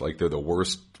lose. Like they're the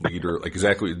worst leader, like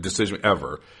exactly decision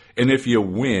ever. And if you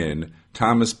win,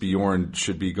 Thomas Bjorn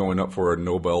should be going up for a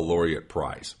Nobel laureate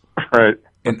prize. Right.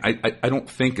 And I don't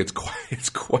think it's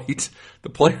quite the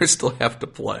players still have to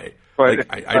play. Right.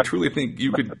 Like I truly think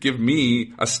you could give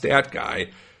me a stat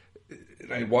guy,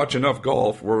 and I watch enough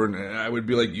golf where I would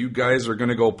be like, you guys are going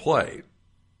to go play.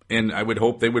 And I would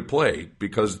hope they would play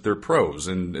because they're pros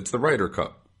and it's the Ryder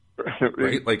Cup.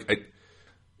 Right? Like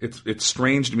it's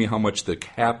strange to me how much the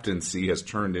captaincy has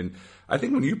turned in. I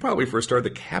think when you probably first started,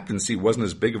 the captaincy wasn't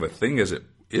as big of a thing as it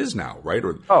is now, right?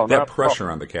 Or that pressure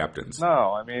on the captains.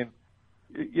 No, I mean,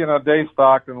 Dave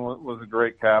Stockton was a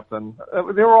great captain.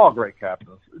 They were all great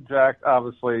captains. Jack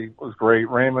obviously was great.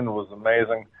 Raymond was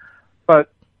amazing.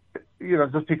 But,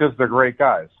 just because they're great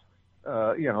guys,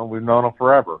 we've known them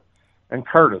forever. And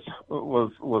Curtis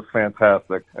was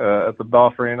fantastic at the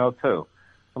Belfry in 2002.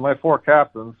 So my four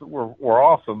captains were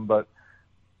awesome, but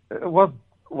it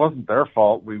wasn't their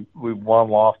fault. We won,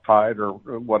 lost, tied, or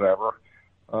whatever.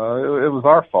 It was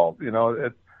our fault.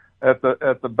 At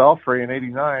the Belfry in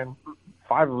 '89,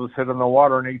 5 of us hit in the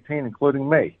water in 18, including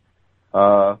me.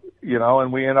 And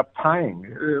we ended up tying.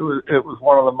 It was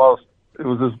one of the most. It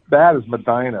was as bad as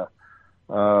Medina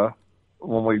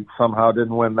when we somehow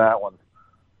didn't win that one.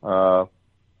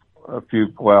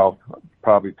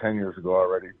 Probably 10 years ago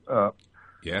already.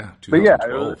 Yeah, but yeah,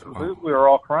 wow. we were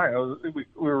all crying. We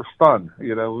were stunned.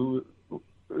 It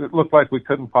looked like we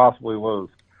couldn't possibly lose,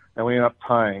 and we ended up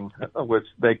tying, which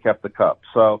they kept the cup.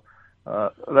 So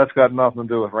that's got nothing to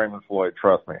do with Raymond Floyd.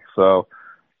 Trust me. So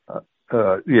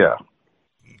yeah.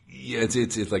 Yeah,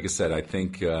 it's like I said. I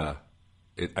think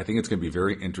it's going to be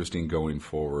very interesting going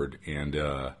forward, and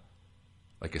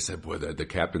like I said, boy, the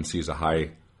captaincy is a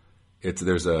high. It's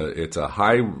a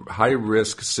high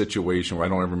risk situation where I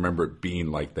don't ever remember it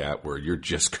being like that, where you're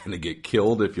just going to get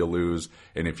killed if you lose,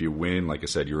 and if you win, like I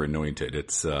said, you're anointed.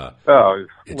 It's still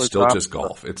just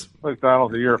golf. It's Luke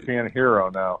Donald's a European hero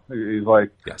now. He's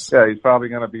like, yes, yeah, he's probably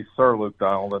going to be Sir Luke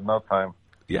Donald in no time.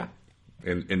 Yeah,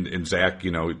 and Zach,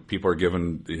 people are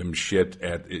giving him shit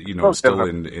at still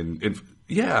in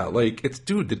yeah, like it's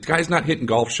dude, the guy's not hitting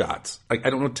golf shots. Like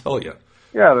I don't know what to tell you.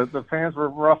 Yeah, the fans were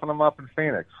roughing him up in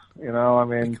Phoenix.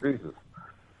 Jesus.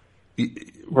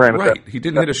 Right. He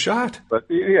didn't hit a shot. But,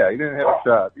 yeah, he didn't hit a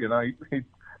shot. He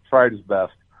tried his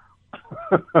best.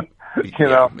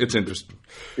 It's interesting.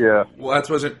 Yeah. Well, that's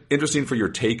what's interesting for your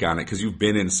take on it, because you've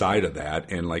been inside of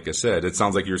that. And like I said, it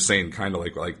sounds like you're saying kind of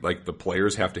like the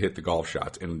players have to hit the golf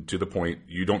shots. And to the point,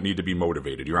 you don't need to be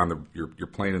motivated. You're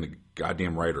playing in the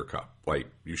goddamn Ryder Cup. Like,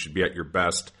 you should be at your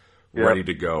best, ready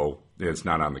to go. It's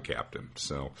not on the captain.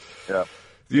 So,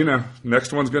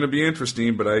 next one's going to be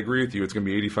interesting, but I agree with you. It's going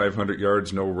to be 8,500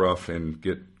 yards, no rough, and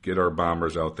get our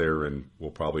bombers out there, and we'll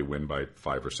probably win by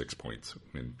 5 or 6 points.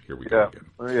 And here we go again.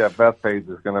 Yeah, Bethpage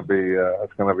is going to be,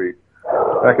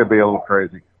 that could be a little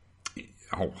crazy.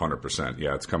 Oh, 100%.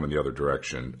 Yeah, it's coming the other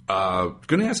direction.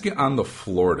 Going to ask you on the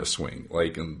Florida swing.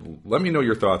 And let me know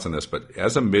your thoughts on this, but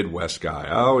as a Midwest guy,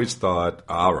 I always thought,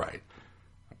 all right,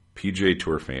 PGA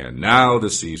Tour fan, now the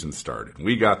season started.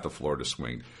 We got the Florida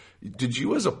swing. Did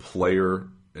you as a player,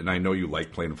 and I know you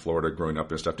like playing in Florida growing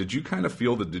up and stuff, did you kind of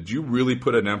feel that, did you really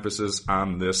put an emphasis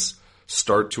on this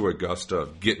start to Augusta,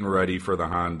 getting ready for the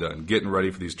Honda and getting ready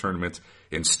for these tournaments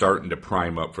and starting to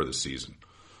prime up for the season?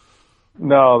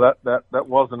 No, that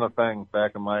wasn't a thing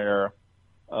back in my era.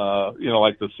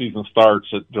 Like the season starts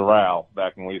at Doral,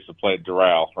 back when we used to play at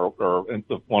Doral, or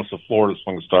once the Florida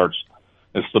swing starts,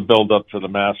 it's the build up to the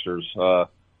Masters.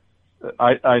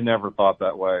 I never thought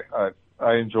that way.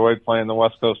 I enjoyed playing the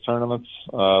West Coast tournaments,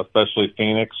 especially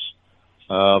Phoenix,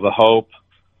 the Hope.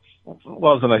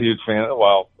 Wasn't a huge fan.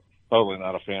 Well, totally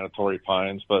not a fan of Torrey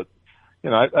Pines, but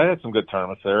I had some good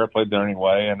tournaments there. I played there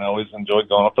anyway, and I always enjoyed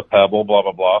going up to Pebble, blah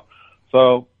blah blah.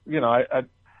 So I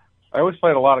always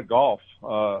played a lot of golf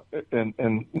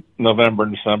in November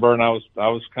and December, and I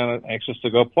was kind of anxious to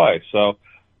go play. So.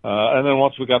 And then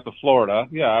once we got to Florida,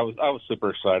 I was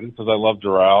super excited because I loved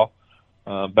Doral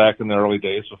back in the early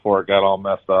days before it got all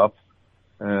messed up,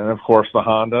 and of course the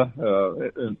Honda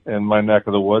in my neck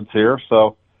of the woods here.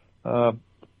 So, those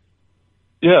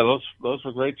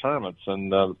were great tournaments,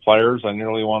 and the Players, I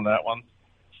nearly won that one.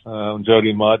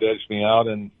 Jody Mudd edged me out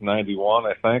in '91,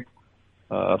 I think.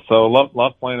 So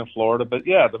love playing in Florida, but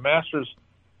yeah, the Masters.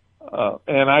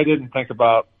 And I didn't think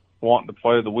about wanting to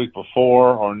play the week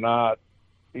before or not.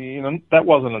 That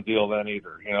wasn't a deal then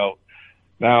either.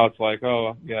 Now it's like,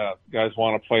 oh, yeah, guys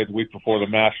want to play the week before the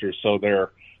Masters, so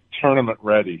they're tournament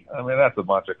ready. I mean, that's a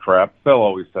bunch of crap. Phil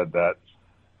always said that.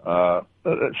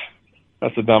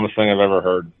 That's the dumbest thing I've ever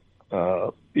heard.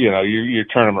 You're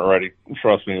tournament ready.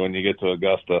 Trust me, when you get to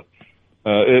Augusta.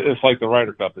 It's like the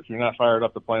Ryder Cup. If you're not fired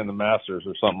up to play in the Masters,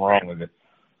 there's something wrong with it.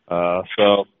 I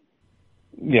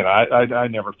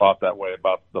never thought that way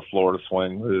about the Florida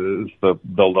swing. It's the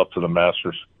build up to the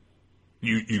Masters.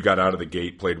 You got out of the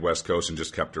gate, played West Coast, and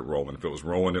just kept it rolling. If it was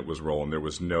rolling, it was rolling. There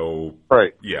was no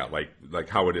right. Yeah, like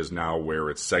how it is now,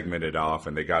 where it's segmented off,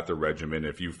 and they got the regimen.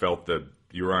 If you felt that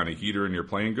you were on a heater and you're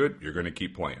playing good, you're going to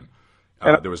keep playing.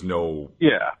 There was no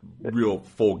real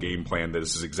full game plan that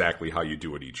this is exactly how you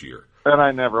do it each year. And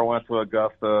I never went to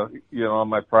Augusta, on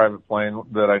my private plane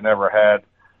that I never had,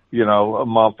 a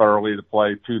month early to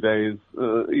play 2 days,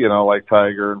 like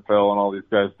Tiger and Phil and all these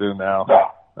guys do now.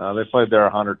 They played there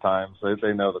 100 times.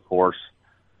 They know the course.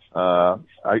 I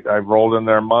rolled in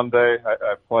there Monday.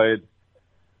 I played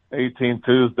 18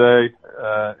 Tuesday,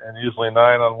 and usually 9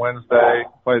 on Wednesday.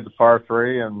 Played the par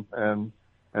 3 and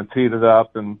teed it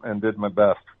up and did my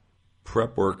best.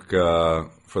 Prep work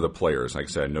for the players. Like I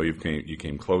said, I know you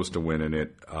came close to winning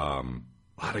it. A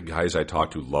lot of guys I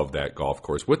talk to love that golf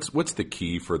course. What's the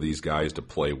key for these guys to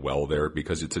play well there?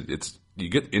 Because it's you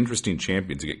get interesting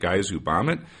champions. You get guys who bomb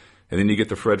it, and then you get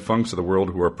the Fred Funks of the world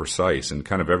who are precise and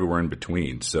kind of everywhere in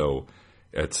between. So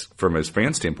it's, from a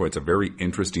fan standpoint, it's a very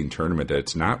interesting tournament that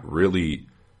it's not really,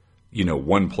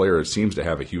 one player seems to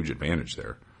have a huge advantage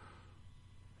there.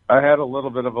 I had a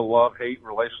little bit of a love-hate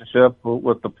relationship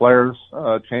with the Players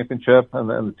Championship and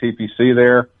the TPC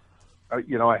there.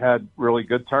 I had really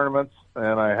good tournaments,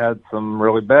 and I had some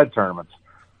really bad tournaments.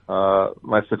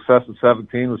 My success at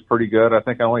 17 was pretty good. I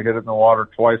think I only hit it in the water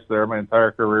twice there my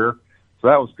entire career, so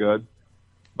that was good.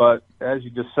 But as you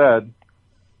just said,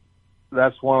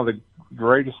 that's one of the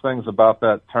greatest things about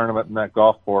that tournament and that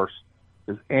golf course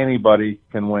is anybody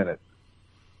can win it.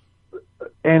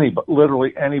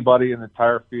 Literally anybody in the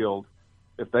entire field,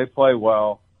 if they play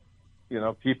well,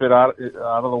 keep it out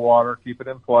of the water, keep it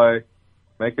in play,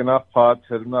 make enough putts,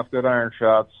 hit enough good iron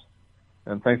shots,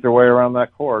 and think their way around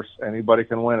that course, anybody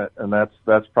can win it. And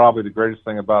that's probably the greatest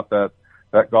thing about that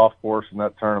golf course and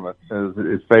that tournament is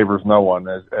it favors no one,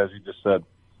 as you just said.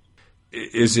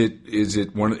 Is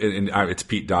it one? And it's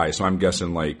Pete Dye, so I'm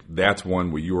guessing that's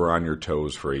one where you were on your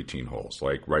toes for 18 holes.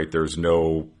 Right? There's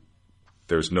no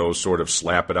sort of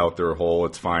slap it out there hole.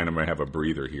 It's fine. I'm going to have a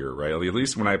breather here, right? At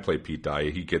least when I play Pete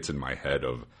Dye, he gets in my head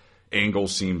of angle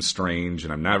seems strange,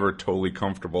 and I'm never totally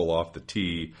comfortable off the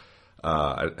tee.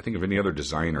 I think of any other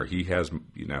designer, he has,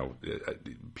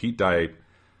 Pete Dye.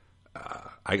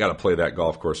 I got to play that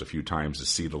golf course a few times to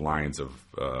see the lines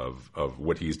of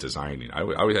what he's designing.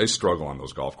 I struggle on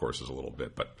those golf courses a little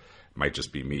bit, but it might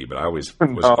just be me. But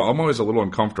I'm always a little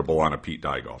uncomfortable on a Pete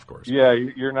Dye golf course. Yeah,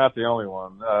 you're not the only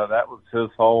one. That was his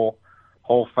whole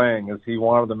thing, is he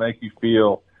wanted to make you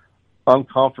feel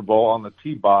uncomfortable on the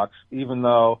tee box, even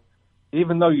though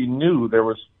you knew there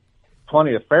was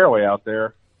plenty of fairway out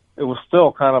there. It was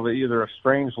still kind of either a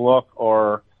strange look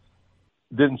or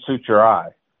didn't suit your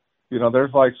eye.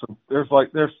 There's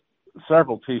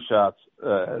several tee shots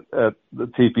at the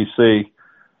TPC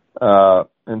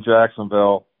in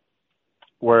Jacksonville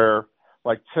where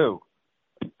two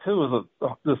is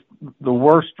the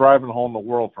worst driving hole in the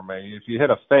world for me. If you hit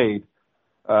a fade,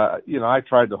 I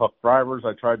tried to hook drivers,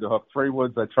 I tried to hook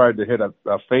 3-woods, I tried to hit a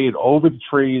fade over the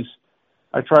trees,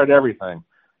 I tried everything.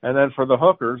 And then for the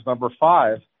hookers, number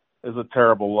 5 is a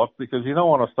terrible look because you don't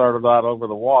want to start it out over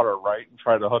the water, right, and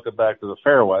try to hook it back to the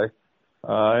fairway.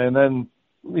 And then,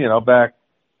 back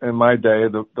in my day,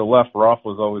 the left rough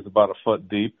was always about a foot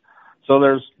deep. So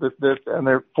there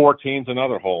are 14's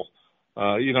another hole.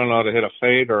 You don't know how to hit a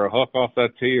fade or a hook off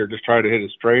that tee, or just try to hit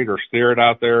it straight or steer it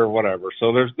out there or whatever.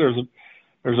 So there's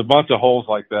a bunch of holes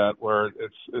like that where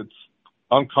it's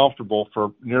uncomfortable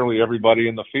for nearly everybody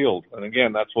in the field. And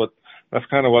again, that's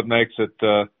kind of what makes it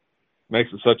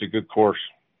such a good course,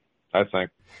 I think.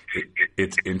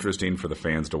 It's interesting for the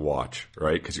fans to watch,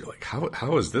 right? Because you're like,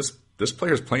 how is this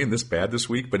player's playing this bad this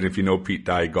week? But if you know Pete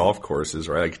Dye golf courses,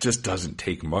 right, it just doesn't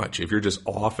take much. If you're just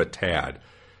off a tad,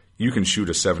 you can shoot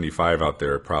a 75 out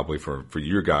there probably for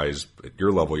your guys at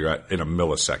your level you're at in a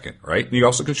millisecond, right? And you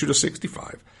also can shoot a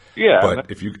 65. Yeah,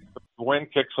 but if the wind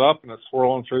kicks up and it's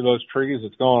swirling through those trees,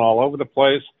 it's going all over the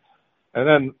place. And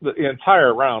then the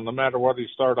entire round, no matter whether you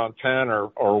start on 10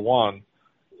 or 1,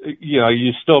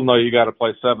 you still know you got to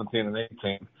play 17 and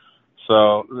 18.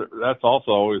 So that's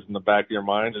also always in the back of your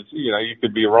mind. Is, you know, you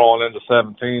could be rolling into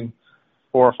 17,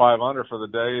 4 or 5 under for the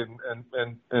day and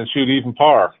shoot even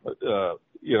par.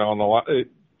 You know,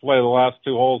 play the last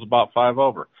 2 holes about 5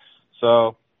 over.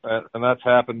 So, and that's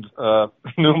happened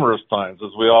numerous times,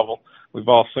 as we've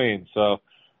all seen. So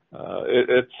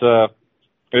it's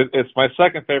my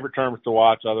second favorite tournament to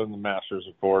watch, other than the Masters,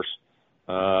 of course.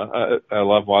 I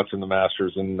love watching the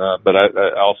Masters, but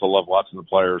I also love watching the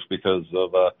Players because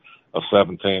of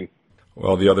 17.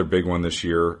 Well, the other big one this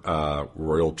year,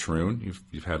 Royal Troon.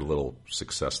 You've had a little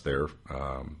success there.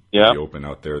 Yeah. The Open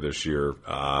out there this year.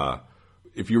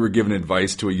 If you were giving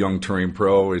advice to a young touring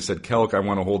pro, he said, "Kelk, I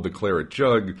want to hold the claret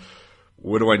jug.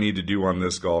 What do I need to do on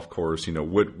this golf course? You know,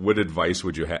 what advice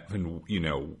would you have? And you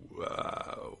know,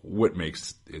 what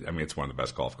makes it, I mean, it's one of the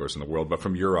best golf courses in the world, but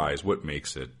from your eyes, what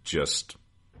makes it just,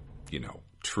 you know,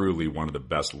 truly one of the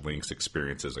best links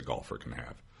experiences a golfer can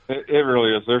have?" It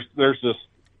really is.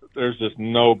 There's just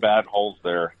no bad holes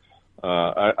there.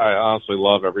 I honestly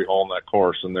love every hole in that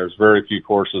course, and there's very few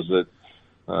courses that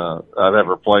I've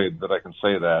ever played that I can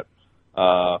say that.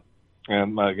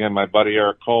 And again, my buddy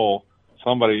Eric Cole,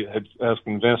 somebody has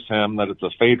convinced him that it's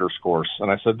a faders course,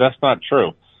 and I said that's not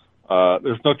true.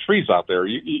 There's no trees out there.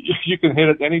 You can hit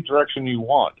it any direction you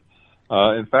want.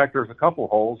 In fact, there's a couple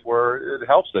holes where it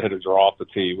helps to hit a draw off the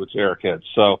tee, which Eric hits.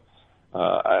 So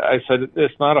I said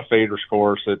it's not a faders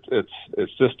course.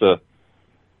 It's just a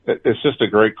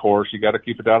great course. You got to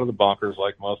keep it out of the bunkers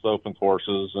like most open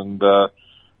courses, and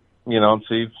you know, and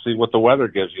see what the weather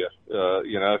gives you.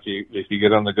 You know, if you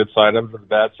get on the good side of it or the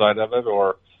bad side of it,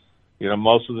 or you know,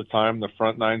 most of the time the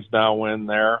front nine's downwind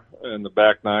there and the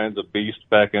back nine's a beast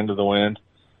back into the wind.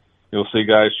 You'll see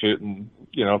guys shooting,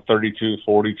 you know, 32,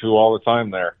 42 all the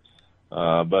time there.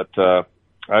 But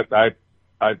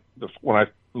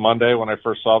Monday when I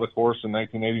first saw the course in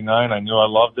 1989, I knew I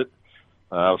loved it.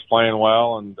 I was playing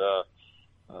well, and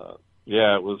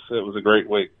yeah, it was a great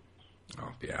week.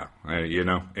 Oh yeah, you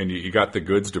know, and you got the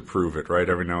goods to prove it, right?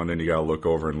 Every now and then you got to look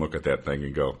over and look at that thing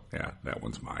and go, yeah, that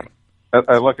one's mine.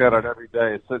 I look at it every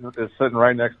day. It's sitting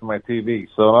right next to my TV.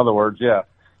 So in other words, yeah,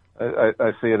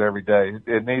 I see it every day.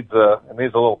 It needs a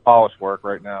little polish work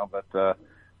right now, but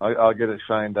I'll get it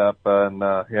shined up. And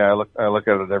yeah, I look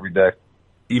at it every day.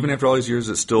 Even after all these years,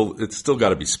 it's still got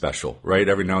to be special, right?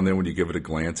 Every now and then when you give it a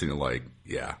glance and you're like,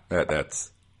 yeah,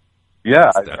 that's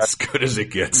as good as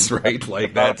it gets, right?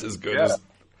 Like that's as good as.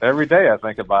 Every day I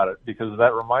think about it because of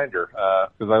that reminder.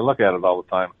 Because I look at it all the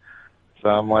time. So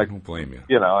I'm like, I don't blame you.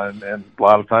 You know, and a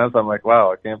lot of times I'm like,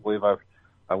 wow, I can't believe I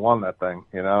won that thing,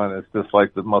 you know, and it's just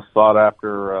like the most sought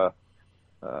after,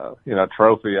 you know,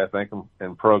 trophy, I think,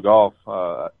 in pro golf.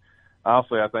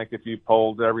 Honestly, I think if you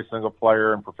polled every single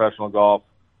player in professional golf,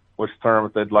 which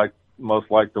tournament they'd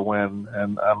most like to win,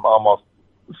 and I'm almost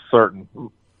certain,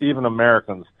 even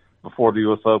Americans before the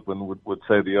U.S. Open would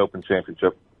say the Open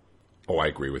Championship. Oh, I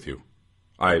agree with you.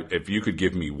 If you could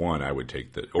give me one, I would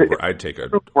take I'd take an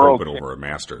Open over a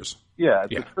Masters. Yeah,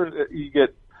 you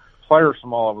get players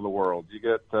from all over the world. You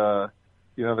get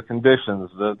you know, the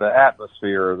conditions, the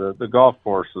atmosphere, the golf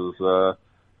courses, the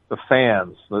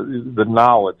fans, the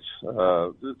knowledge,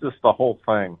 just the whole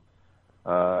thing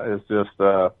is just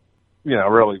you know,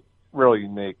 really really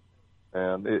unique.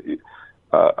 And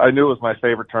I knew it was my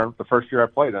favorite tournament the first year I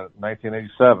played in it,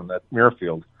 1987 at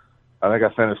Muirfield. I think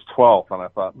I finished 12th, and I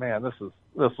thought, man, this was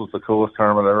the coolest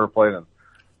tournament I ever played in.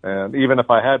 And even if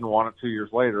I hadn't won it 2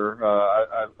 years later,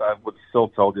 I would still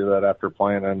told you that after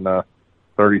playing in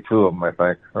 32 of them, I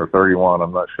think, or 31,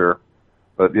 I'm not sure.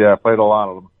 But yeah, I played a lot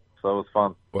of them, so it was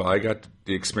fun. Well, I got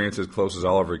the experience as close as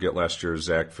I'll ever get last year.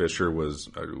 Zach Fisher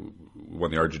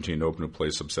won the Argentine Open, who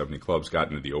plays sub 70 clubs, got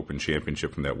into the Open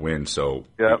Championship from that win. So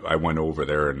yep. I went over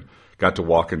there and got to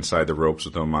walk inside the ropes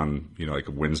with him on, you know, like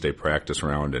a Wednesday practice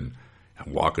round, and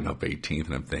I'm walking up 18th,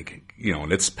 and I'm thinking, you know,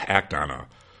 and it's packed on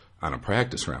a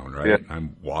practice round, right? Yeah.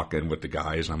 I'm walking with the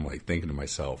guys, and I'm like thinking to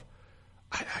myself,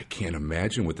 I can't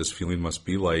imagine what this feeling must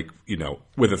be like, you know,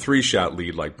 with a 3-shot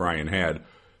lead like Brian had.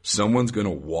 Someone's going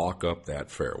to walk up that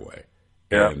fairway,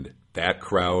 and that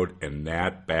crowd and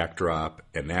that backdrop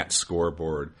and that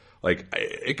scoreboard, like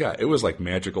it was like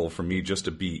magical for me just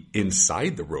to be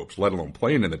inside the ropes, let alone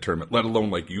playing in the tournament, let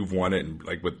alone like you've won it, and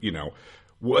like with, you know,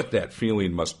 what that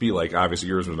feeling must be like. Obviously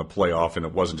yours was a playoff and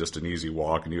it wasn't just an easy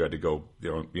walk and you had to go, you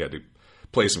know, you had to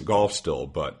play some golf still,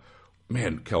 but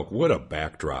man, Kelk, what a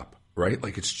backdrop, right?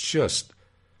 Like it's just,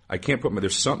 I can't put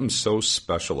there's something so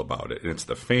special about it. And it's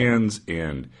the fans,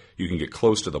 and you can get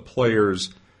close to the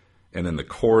players, and then the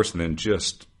course, and then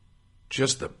just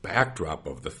the backdrop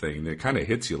of the thing. It kind of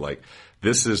hits you like,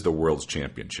 this is the World's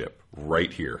Championship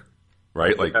right here.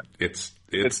 right? Like it's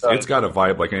got a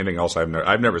vibe like anything else I've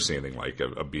never seen anything like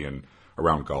of being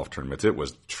around golf tournaments. It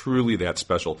was truly that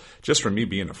special, just for me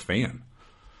being a fan.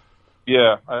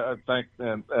 Yeah, I think,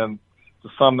 and to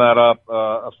sum that up,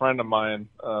 a friend of mine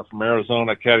from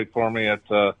Arizona caddied for me at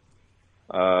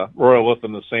Royal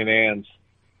Witham to St. Anne's.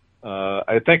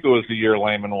 I think it was the year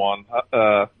Lehman won.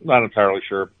 Not entirely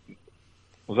sure.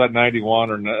 Was that 91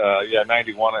 or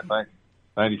 91? I think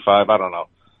 95. I don't know.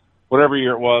 Whatever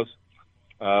year it was,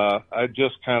 I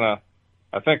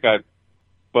think I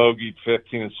bogeyed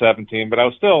 15 and 17, but I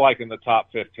was still like in the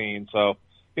top 15. So,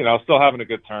 I was still having a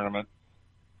good tournament.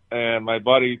 And my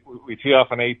buddy, we tee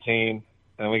off an 18,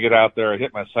 and we get out there. I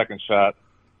hit my second shot,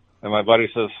 and my buddy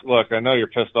says, "Look, I know you're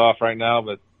pissed off right now,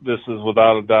 but this is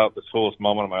without a doubt the coolest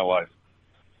moment of my life."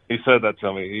 He said that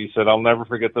to me. He said, "I'll never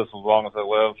forget this as long as I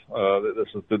live. This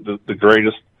is the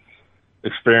greatest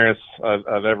experience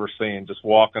I've ever seen. Just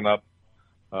walking up,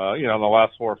 in the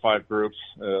last 4 or 5 groups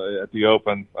at the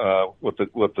Open with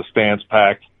the stands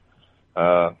packed."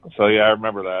 So yeah, I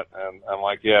remember that, and I'm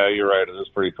like, "Yeah, you're right. It is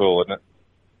pretty cool, isn't it?"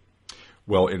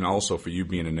 Well, and also for you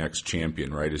being an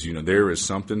ex-champion, right, as you know, there is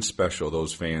something special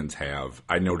those fans have.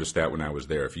 I noticed that when I was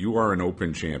there. If you are an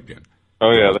Open champion,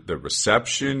 the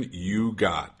reception you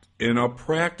got in a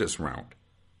practice round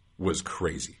was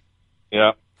crazy.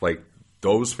 Yeah. Like,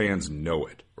 those fans know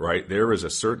it, right? There is a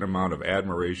certain amount of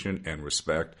admiration and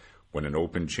respect when an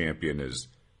Open champion is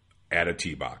at a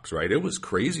tee box, right? It was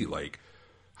crazy, like,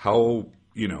 how,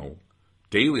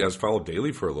 Daly, I was followed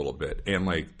Daly for a little bit, and,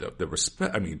 like, the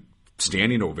respect, I mean,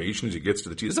 standing ovation as he gets to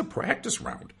the tee. This is a practice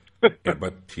round,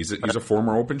 but he's a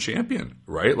former Open champion,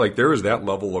 right? Like, there is that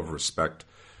level of respect.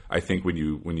 I think when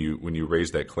you raise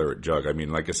that claret jug. I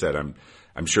mean, like I said, I'm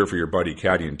sure for your buddy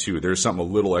caddying too, there's something a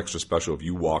little extra special of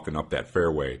you walking up that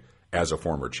fairway as a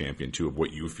former champion too, of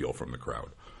what you feel from the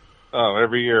crowd. Oh,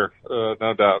 every year,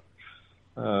 no doubt.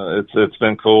 It's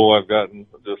been cool. I've gotten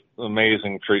just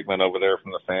amazing treatment over there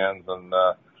from the fans, and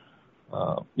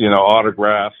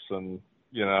autographs, and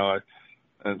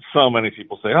and so many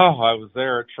people say, "Oh, I was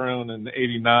there at Troon in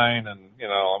 '89," and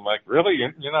I'm like, "Really?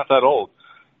 You're not that old?"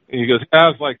 And he goes, "Yeah, I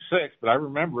was like 6, but I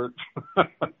remember it."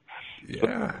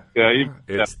 Yeah,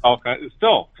 it's all kinds.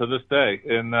 Still to this day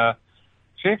in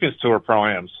Champions Tour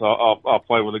Pro-Ams, so I'll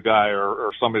play with a guy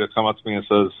or somebody to come up to me and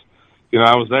says,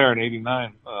 "I was there in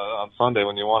 '89 on Sunday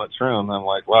when you won at Troon." And I'm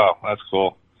like, "Wow, that's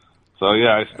cool." So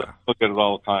yeah, I still look at it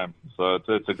all the time. So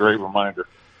it's a great reminder.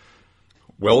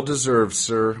 Well deserved,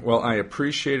 sir. Well, I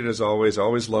appreciate it as always. I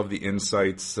always love the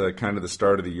insights, kind of the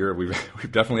start of the year. We've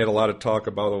definitely had a lot of talk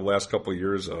about the last couple of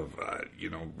years of,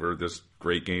 where this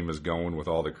great game is going with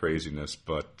all the craziness.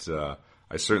 But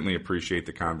I certainly appreciate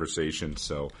the conversation.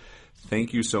 So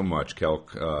thank you so much,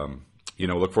 Calc.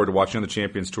 Look forward to watching on the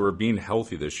Champions Tour, being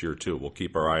healthy this year, too. We'll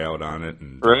keep our eye out on it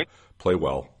and play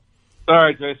well. All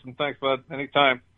right, Jason. Thanks, bud. Anytime.